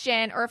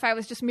question or if I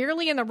was just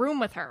merely in the room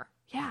with her.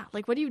 Yeah,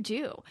 like what do you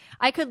do?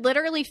 I could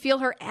literally feel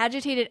her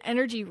agitated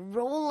energy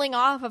rolling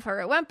off of her.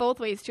 It went both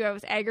ways too. I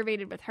was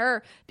aggravated with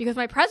her because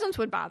my presence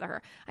would bother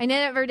her. I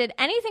never did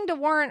anything to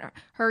warrant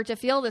her to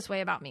feel this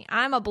way about me.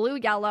 I'm a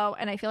blue-yellow,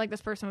 and I feel like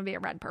this person would be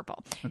a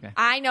red-purple. Okay.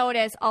 I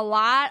notice a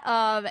lot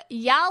of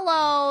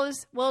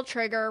yellows will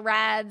trigger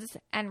reds,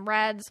 and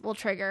reds will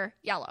trigger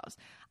yellows.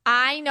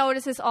 I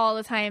notice this all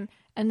the time,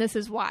 and this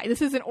is why.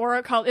 This is an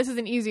aura color. This is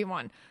an easy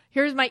one.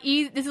 Here's my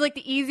this is like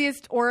the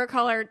easiest aura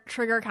color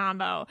trigger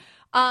combo.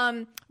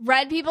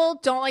 Red people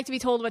don't like to be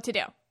told what to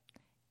do.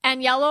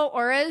 And yellow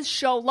auras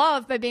show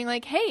love by being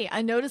like, hey,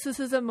 I noticed this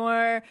is a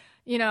more,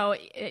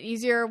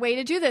 easier way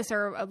to do this.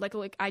 Or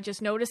like I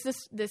just noticed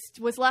this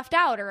was left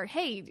out. Or,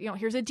 hey,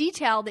 here's a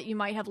detail that you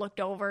might have looked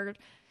over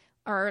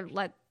or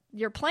let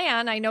your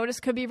plan, I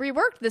noticed, could be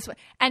reworked this way.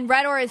 And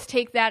red auras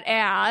take that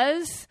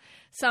as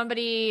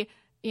somebody,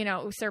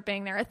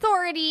 usurping their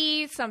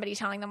authority, somebody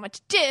telling them what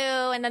to do,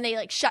 and then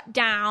they shut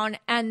down.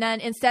 And then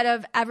instead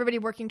of everybody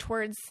working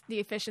towards the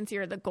efficiency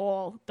or the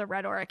goal, the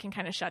red aura can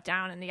kind of shut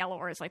down, and the yellow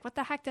aura is like, what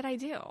the heck did I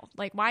do?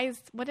 Like,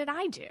 what did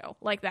I do?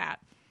 Like that.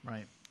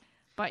 Right.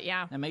 But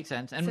yeah. That makes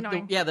sense. It's And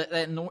annoying.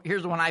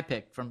 here's the one I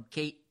picked from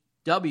Kate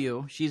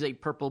W. She's a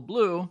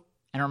purple-blue,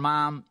 and her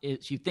mom,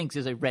 she thinks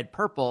is a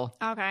red-purple.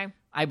 Okay.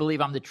 I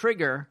believe I'm the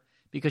trigger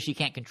because she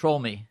can't control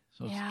me.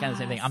 So it's kind of the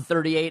same thing. Yes. I'm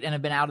 38 and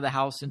have been out of the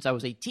house since I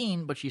was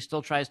 18, but she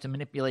still tries to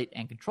manipulate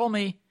and control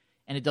me.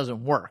 and it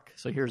doesn't work.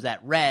 So here's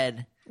that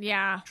red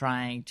Yeah.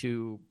 trying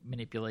to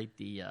manipulate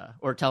the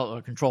or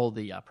control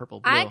the purple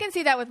blue. I can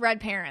see that with red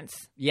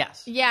parents.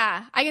 Yes.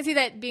 Yeah. I can see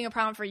that being a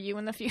problem for you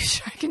in the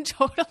future. I can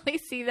totally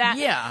see that.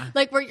 Yeah.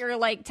 Like where you're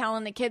like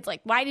telling the kids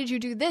like, why did you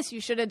do this? You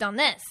should have done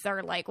this.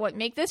 Or like, what,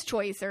 make this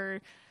choice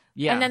or...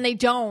 Yeah. And then they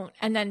don't.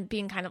 And then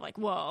being kind of like,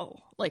 whoa,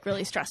 like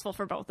really stressful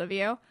for both of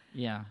you.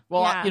 Yeah.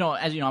 Well, Yeah.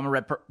 as you know, I'm a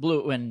red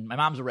blue and my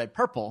mom's a red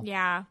purple.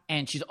 Yeah.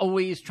 And she's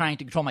always trying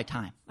to control my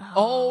time.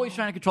 Always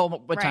trying to control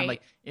what time. Right.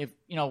 Like if,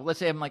 let's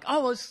say I'm like,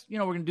 oh, let's, we're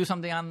going to do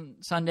something on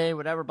Sunday,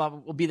 whatever, blah, blah,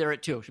 we'll be there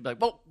at 2. She'll be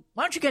like, well,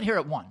 why don't you get here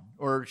at 1?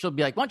 Or she'll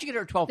be like, why don't you get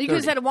here at 12:30? You could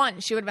have said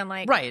 1. She would have been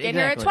like, Right, get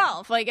here at exactly.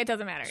 12. Like, it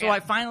doesn't matter. So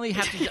I finally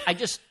have to, I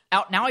just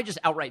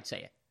outright say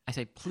it. I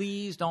say,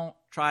 please don't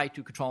try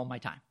to control my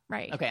time.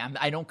 Right. Okay,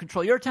 I don't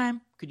control your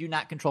time. Could you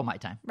not control my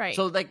time? Right.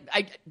 So like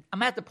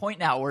I'm at the point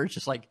now where it's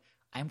just like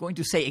I'm going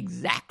to say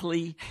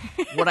exactly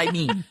what I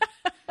mean.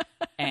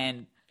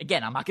 And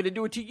again, I'm not going to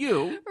do it to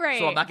you. Right.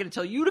 So I'm not going to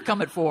tell you to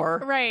come at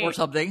 4 Right. or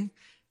something.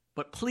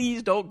 But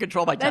please don't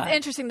control my time. That's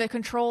interesting, the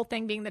control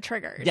thing being the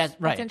triggers. Yes,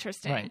 right. That's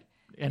interesting. Right.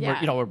 And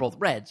Yeah. we're both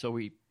red, so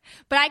we.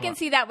 But I can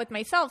see that with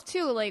myself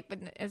too, like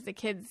as the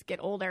kids get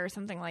older or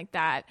something like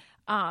that.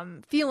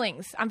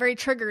 Feelings. I'm very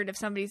triggered if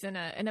somebody's in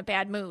a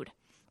bad mood.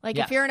 Like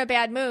Yes. if you're in a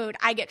bad mood,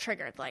 I get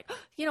triggered. Like,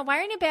 why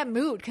are you in a bad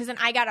mood? Because then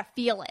I gotta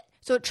feel it.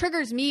 So it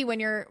triggers me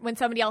when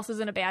somebody else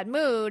is in a bad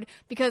mood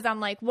because I'm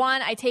like,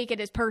 one, I take it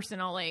as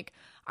personal. Like,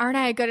 aren't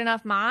I a good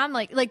enough mom?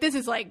 Like this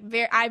is like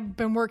I've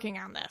been working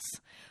on this,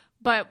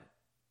 but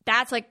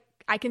that's like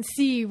I can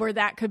see where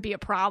that could be a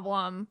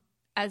problem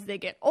as they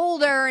get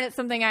older, and it's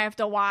something I have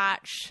to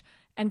watch,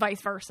 and vice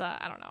versa.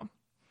 I don't know.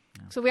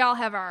 Yeah. So we all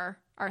have our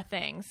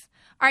things.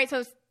 All right,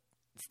 so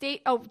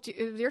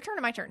your turn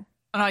or my turn?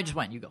 Oh, no, I just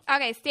went. You go.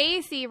 Okay,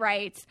 Stacy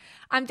writes,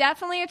 I'm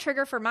definitely a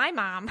trigger for my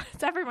mom.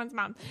 It's everyone's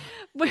mom.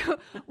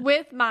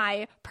 With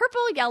my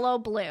purple, yellow,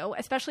 blue,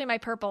 especially my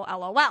purple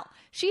LOL.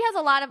 She has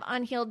a lot of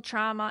unhealed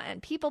trauma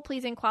and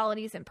people-pleasing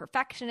qualities and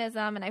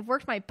perfectionism, and I've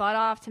worked my butt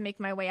off to make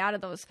my way out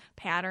of those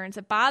patterns.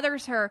 It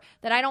bothers her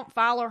that I don't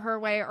follow her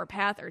way or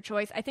path or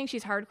choice. I think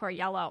she's hardcore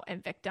yellow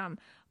and victim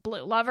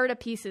blue. Love her to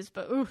pieces,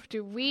 but oof,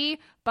 do we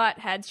butt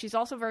heads. She's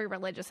also very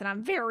religious, and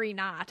I'm very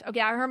not. Okay,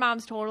 her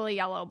mom's totally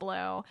yellow,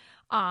 blue.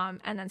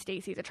 And then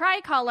Stacy's a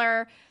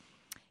tricolor.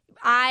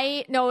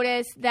 I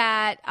noticed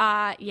that,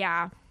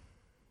 yeah.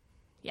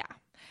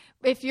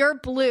 If you're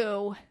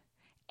blue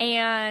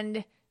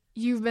and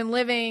you've been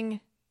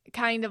living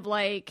kind of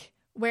like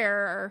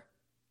where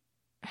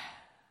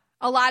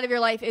a lot of your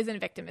life is in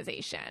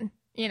victimization,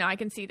 I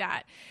can see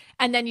that.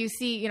 And then you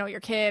see,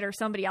 your kid or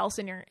somebody else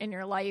in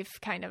your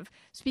life kind of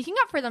speaking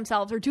up for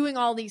themselves or doing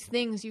all these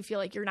things you feel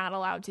like you're not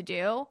allowed to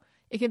do.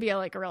 It can be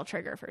like a real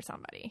trigger for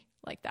somebody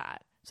like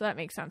that. So that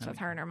makes sense with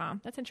her and her mom.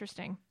 That's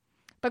interesting.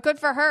 But good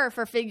for her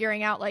for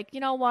figuring out, like,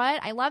 you know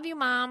what? I love you,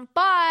 Mom,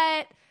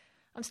 but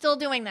I'm still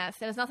doing this.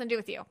 It has nothing to do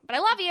with you. But I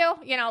love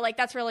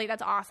you.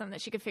 That's awesome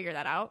that she could figure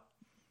that out.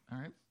 All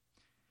right.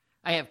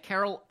 I have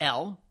Carol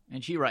L.,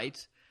 and she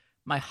writes,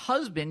 my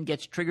husband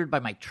gets triggered by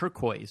my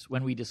turquoise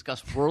when we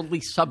discuss worldly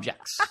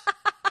subjects.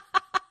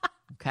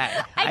 Okay.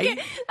 I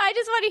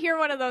just want to hear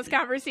one of those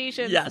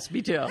conversations. Yes,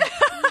 me too.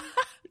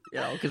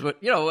 Because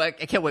I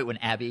can't wait when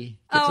Abby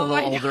gets a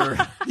little older.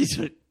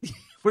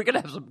 We're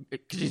gonna have some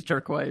because she's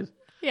turquoise.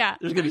 Yeah,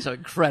 there's gonna be some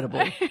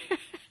incredible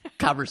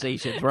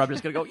conversations where I'm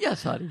just gonna go,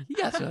 yes, honey,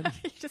 yes, honey.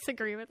 You just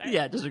agree with her.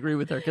 Yeah, just agree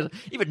with her because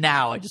even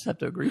now I just have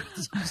to agree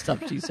with some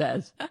stuff she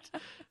says.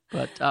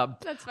 But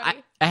that's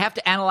funny. I have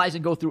to analyze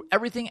and go through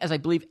everything as I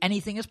believe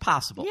anything is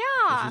possible.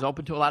 Yeah, so she's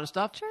open to a lot of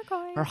stuff.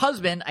 Turquoise. Her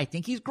husband, I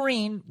think he's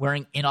green,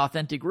 wearing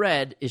inauthentic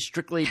red, is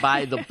strictly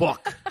by the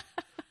book.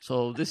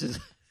 So this is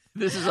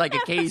like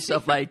a case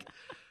of like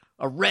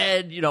a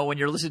red, when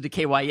you're listening to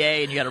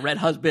KYA and you got a red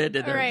husband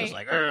and they're just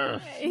like,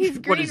 ugh. He's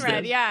green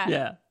red, yeah.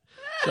 Yeah.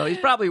 So he's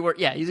probably,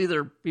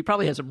 he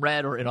probably has some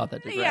red or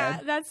inauthentic red. Yeah,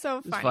 that's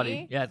so funny. It's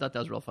funny. Yeah, I thought that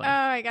was real funny. Oh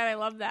my God, I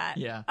love that.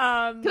 Yeah.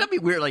 Could that be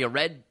weird? Like a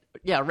red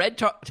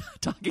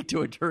talking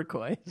to a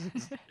turquoise.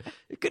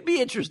 It could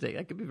be interesting.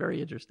 That could be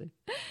very interesting.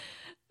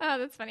 Oh,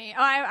 that's funny.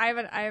 Oh, I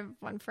have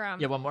one from.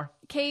 Yeah, one more.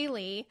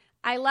 Kaylee.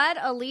 I led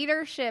a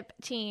leadership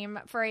team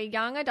for a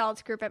young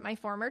adults group at my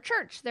former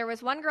church. There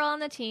was one girl on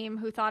the team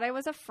who thought I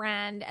was a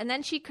friend, and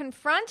then she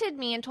confronted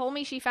me and told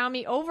me she found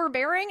me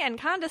overbearing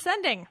and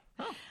condescending.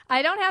 Oh.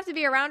 I don't have to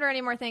be around her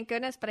anymore, thank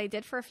goodness, but I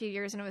did for a few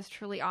years, and it was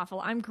truly awful.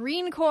 I'm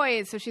green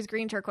coise, so she's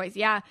green turquoise.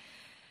 Yeah.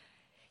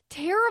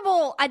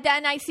 Terrible.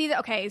 Then I see that,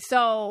 okay,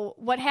 so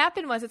what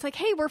happened was it's like,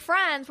 hey, we're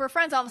friends. All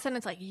of a sudden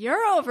it's like,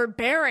 you're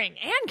overbearing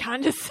and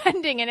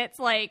condescending, and it's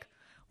like,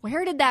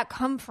 where did that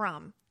come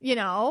from?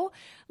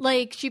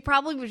 Like she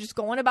probably was just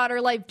going about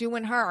her life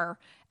doing her,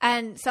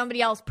 and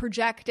somebody else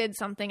projected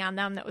something on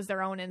them that was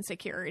their own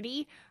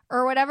insecurity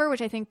or whatever,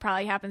 which I think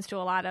probably happens to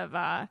a lot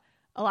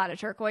of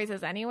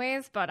turquoises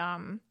anyways.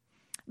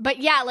 But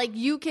yeah, like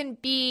you can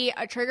be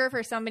a trigger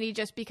for somebody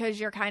just because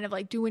you're kind of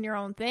like doing your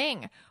own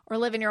thing or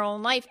living your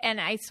own life. And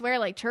I swear,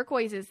 like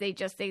turquoises,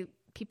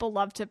 people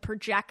love to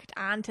project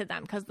onto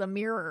them because the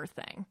mirror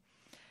thing.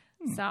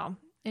 So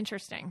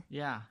interesting.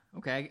 Yeah.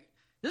 Okay.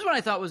 This one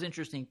I thought was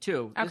interesting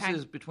too. Okay.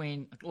 This is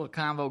between a little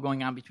convo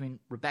going on between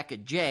Rebecca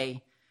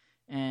J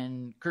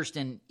and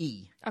Kirsten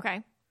E.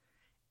 Okay.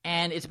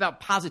 And it's about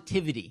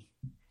positivity.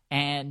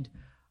 And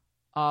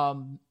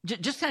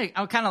just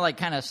I'll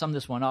kind of sum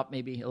this one up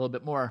maybe a little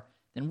bit more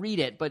than read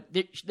it. But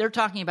they're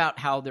talking about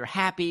how they're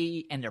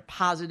happy and they're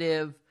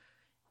positive.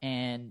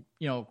 And,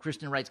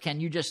 Kristen writes,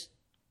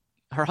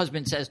 her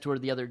husband says to her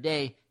the other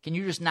day, can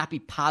you just not be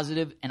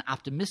positive and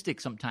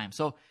optimistic sometimes?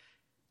 So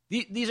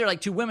these are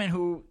like two women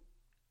who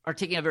are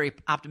taking a very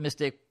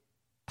optimistic,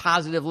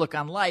 positive look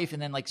on life.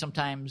 And then like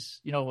sometimes,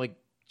 like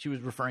she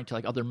was referring to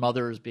like other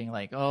mothers being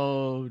like,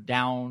 oh,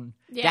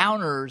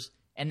 downers.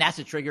 And that's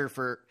a trigger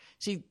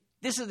see,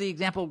 this is the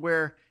example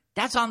where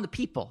that's on the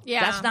people.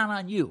 Yeah. That's not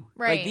on you.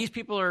 Right. Like these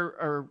people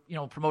are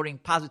promoting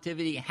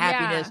positivity and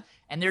happiness. Yeah.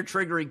 And they're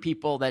triggering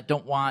people that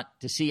don't want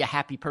to see a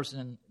happy person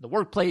in the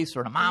workplace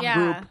or in a mom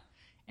group,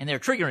 and they're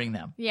triggering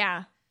them.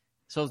 Yeah.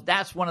 So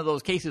that's one of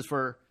those cases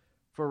for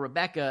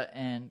Rebecca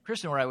and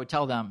Kristen where I would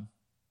tell them,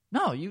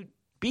 no, you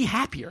be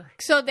happier.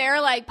 So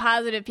they're like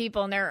positive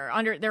people, and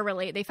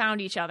they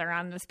found each other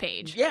on this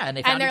page. Yeah, and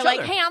they found each they're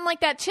other. like, hey, I'm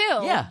like that too.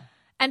 Yeah.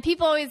 And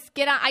people always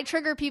I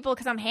trigger people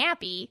because I'm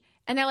happy,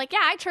 and they're like, yeah,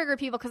 I trigger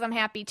people because I'm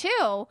happy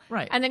too.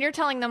 Right. And then you're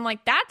telling them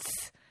like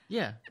that's.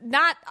 Yeah.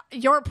 Not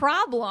your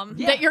problem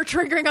that you're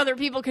triggering other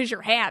people because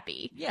you're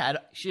happy. Yeah.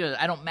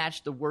 I don't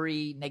match the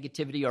worry,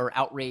 negativity, or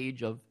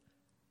outrage of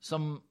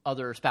some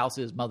other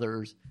spouses,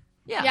 mothers.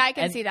 Yeah. Yeah, I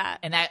can see that.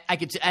 And I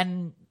could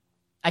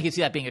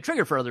see that being a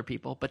trigger for other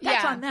people, but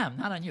that's on them,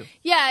 not on you.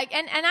 Yeah.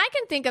 And I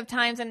can think of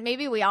times, and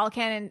maybe we all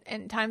can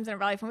in times in our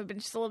life when we've been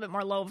just a little bit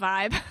more low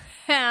vibe.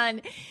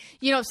 And,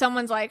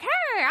 someone's like,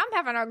 hey, I'm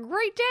having a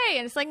great day.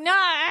 And it's like,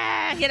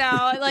 nah,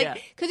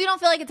 because you don't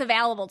feel like it's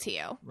available to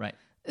you. Right.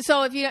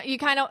 So if you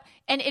kind of,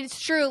 and it's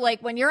true,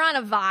 like when you're on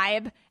a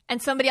vibe and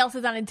somebody else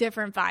is on a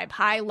different vibe,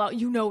 high, low,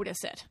 you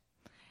notice it.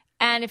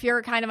 And if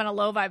you're kind of on a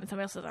low vibe and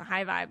somebody else is on a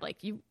high vibe,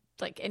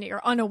 and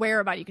you're unaware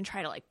about it, you can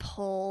try to like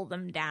pull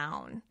them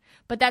down.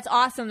 But that's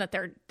awesome that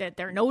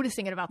they're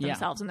noticing it about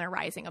themselves and they're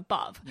rising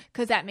above,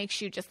 because that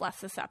makes you just less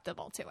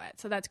susceptible to it.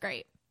 So that's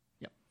great.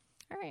 Yep.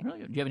 All right. Really?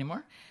 Do you have any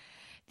more?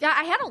 Yeah,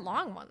 I had a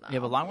long one though. You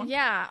have a long one?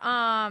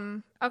 Yeah.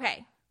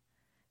 Okay.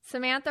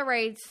 Samantha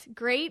writes,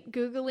 great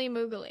googly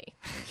moogly.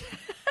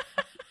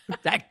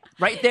 That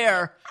right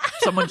there,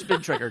 someone's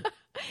been triggered.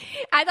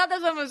 I thought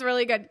this one was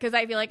really good because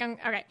I feel like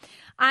okay.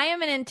 I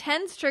am an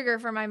intense trigger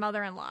for my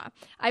mother-in-law.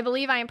 I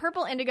believe I am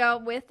purple indigo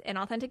with an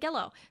authentic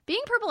yellow.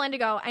 Being purple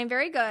indigo, I'm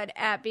very good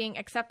at being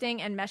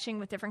accepting and meshing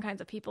with different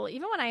kinds of people,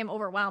 even when I am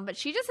overwhelmed. But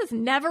she just has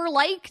never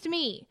liked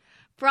me.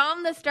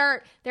 From the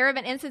start, there have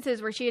been instances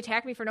where she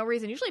attacked me for no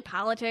reason, usually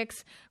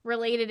politics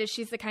related, as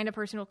she's the kind of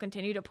person who will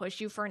continue to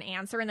push you for an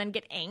answer and then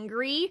get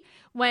angry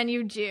when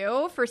you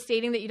do for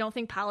stating that you don't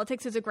think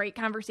politics is a great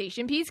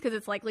conversation piece because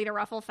it's likely to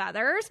ruffle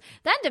feathers,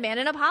 then demand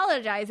and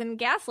apologize and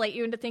gaslight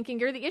you into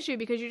thinking you're the issue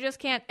because you just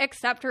can't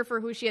accept her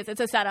for who she is.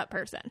 It's a setup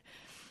person.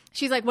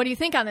 She's like, what do you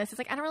think on this? It's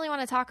like, I don't really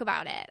want to talk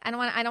about it. I don't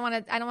want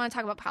to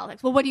talk about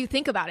politics. Well, what do you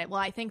think about it? Well,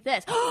 I think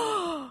this. There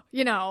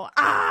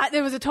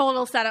was a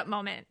total setup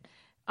moment.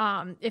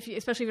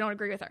 Especially if you don't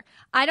agree with her.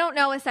 I don't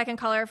know a second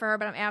color for her,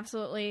 but I'm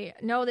absolutely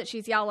know that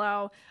she's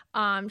yellow.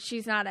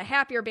 She's not a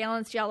happy or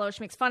balanced yellow.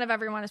 She makes fun of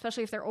everyone,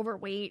 especially if they're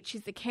overweight.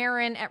 She's the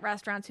Karen at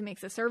restaurants who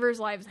makes the servers'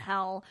 lives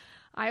hell.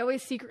 I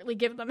always secretly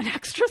give them an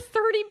extra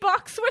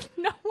 $30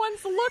 when no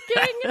one's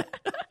looking.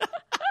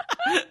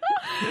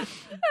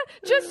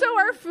 Just so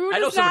our food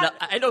is not...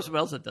 I know someone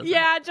else that does that.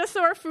 Yeah, just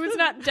so our food's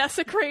not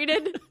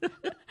desecrated.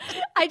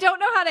 I don't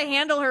know how to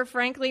handle her,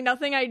 frankly.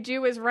 Nothing I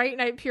do is right, and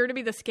I appear to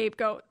be the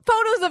scapegoat.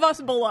 Photos of us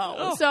below.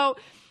 Oh. So,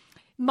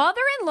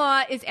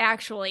 mother-in-law is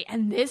actually,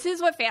 and this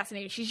is what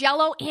fascinates, she's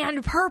yellow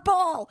and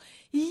purple.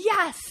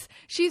 Yes,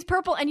 she's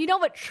purple. And you know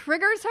what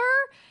triggers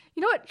her?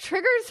 You know what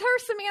triggers her,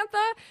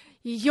 Samantha?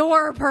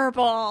 You're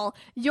purple.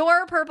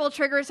 Your purple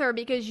triggers her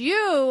because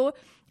you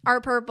are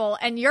purple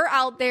and you're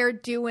out there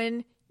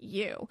doing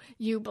you.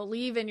 You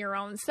believe in your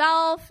own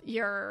self.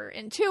 You're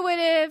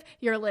intuitive.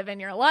 You're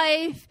living your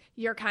life.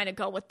 You're kind of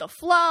go with the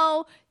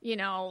flow.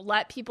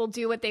 Let people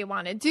do what they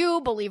want to do.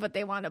 Believe what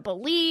they want to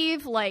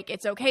believe. Like,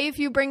 it's okay if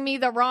you bring me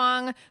the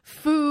wrong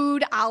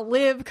food. I'll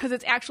live because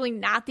it's actually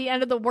not the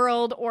end of the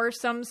world or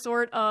some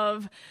sort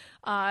of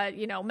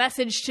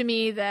message to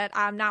me that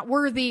I'm not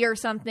worthy or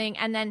something.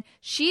 And then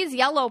she's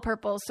yellow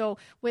purple. So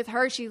with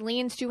her, she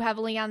leans too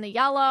heavily on the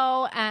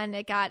yellow and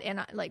it got in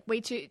like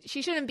way too,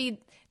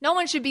 no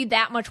one should be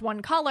that much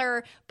one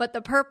color, but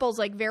the purple's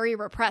like very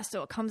repressed.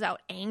 So it comes out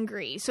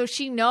angry. So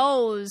she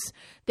knows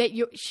that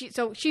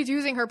so she's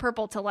using her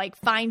purple to like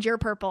find your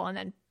purple and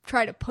then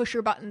try to push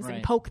her buttons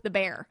and poke the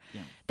bear.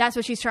 Yeah. That's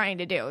what she's trying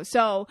to do.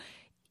 So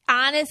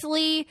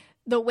honestly,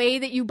 the way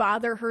that you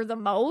bother her the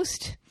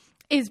most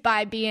is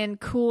by being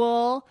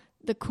cool,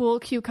 the cool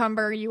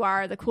cucumber you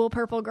are, the cool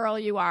purple girl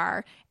you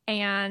are,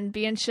 and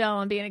being chill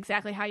and being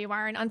exactly how you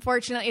are. And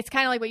unfortunately, it's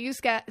kind of like what you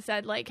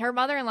said, like her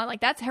mother-in-law,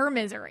 like that's her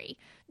misery.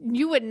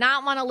 You would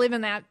not want to live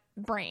in that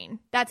brain.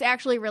 That's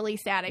actually really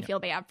sad. I feel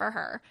bad for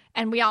her,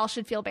 and we all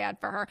should feel bad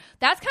for her.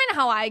 That's kind of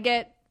how I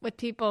get with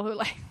people who are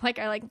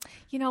like,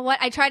 you know what?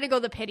 I try to go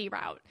the pity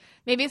route.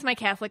 Maybe it's my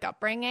Catholic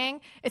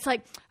upbringing. It's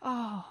like,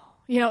 oh,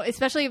 you know,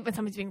 especially when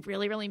somebody's being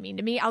really, really mean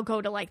to me, I'll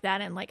go to like that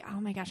and like, oh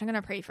my gosh, I'm going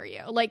to pray for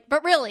you. Like,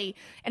 but really,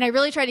 and I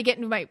really try to get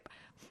into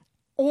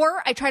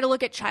or I try to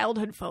look at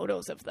childhood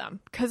photos of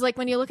them. Because like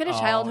when you look at a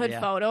childhood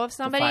photo of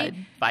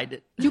somebody, find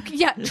it.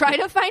 Try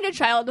to find a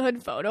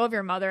childhood photo of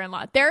your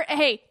mother-in-law.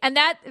 And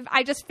that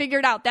I just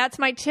figured out, that's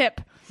my tip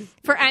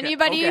for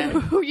anybody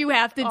who you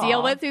have to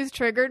deal with who's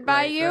triggered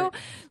by you. Right.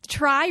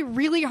 Try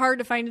really hard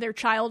to find their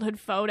childhood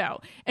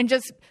photo and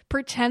just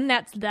pretend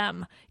that's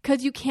them.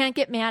 Because you can't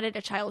get mad at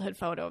a childhood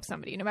photo of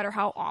somebody, no matter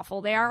how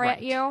awful they are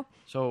at you.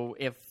 So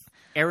if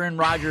Aaron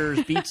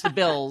Rodgers beats the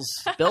Bills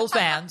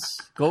fans,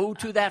 go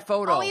to that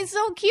photo. Oh, he's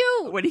so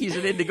cute. When he's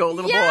an indigo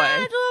little boy. Yeah,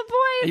 little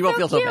boy. You won't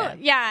feel so bad.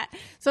 Yeah.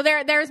 So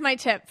there's my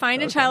tip.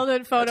 Find a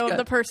childhood photo of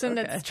the person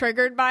that's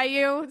triggered by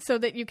you so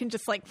that you can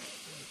just like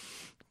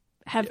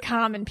have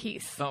calm and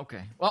peace.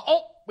 Okay.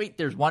 Well, wait,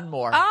 there's one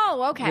more.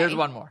 Oh, okay. There's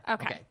one more.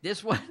 Okay.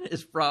 This one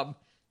is from,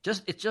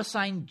 it's just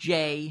signed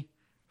Jay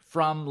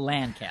from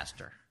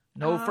Lancaster.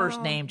 No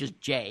first name,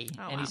 just Jay.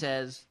 And he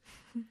says,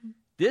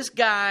 this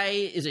guy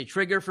is a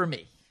trigger for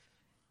me.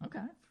 Okay.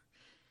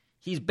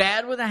 He's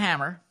bad with a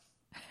hammer,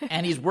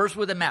 and he's worse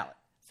with a mallet.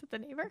 Is it the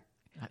neighbor?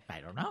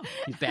 I don't know.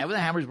 He's bad with a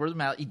hammer. He's worse with a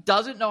mallet. He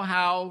doesn't know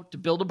how to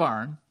build a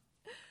barn.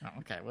 Oh,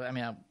 okay. Well, I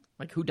mean,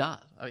 like, who does?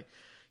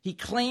 He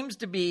claims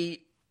to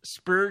be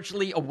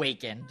spiritually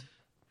awakened.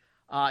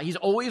 He's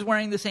always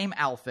wearing the same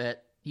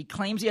outfit. He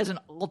claims he has an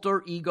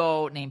alter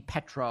ego named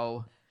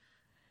Petro.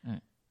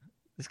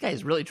 This guy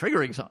is really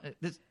triggering something.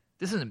 This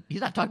isn't.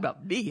 He's not talking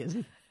about me, is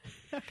he?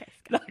 Okay.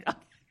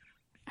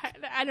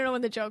 I don't know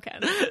when the joke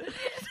ends.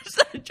 It's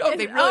not a joke.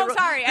 They really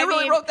sorry. They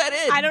really wrote that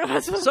in. I don't know what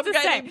I'm supposed to say.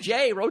 Some guy named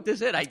Jay wrote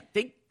this in. I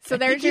think. So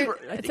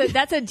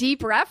that's a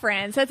deep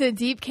reference. That's a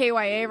deep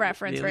KYA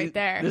reference right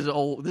there. This is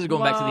old. This is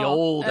going back to the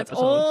old episodes.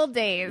 That's old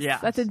days. Yeah.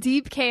 That's a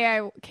deep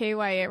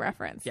KYA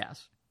reference.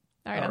 Yes.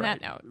 All right, on that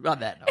note. On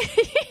that note.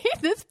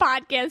 This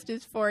podcast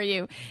is for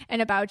you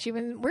and about you,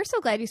 and we're so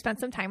glad you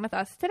spent some time with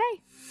us today.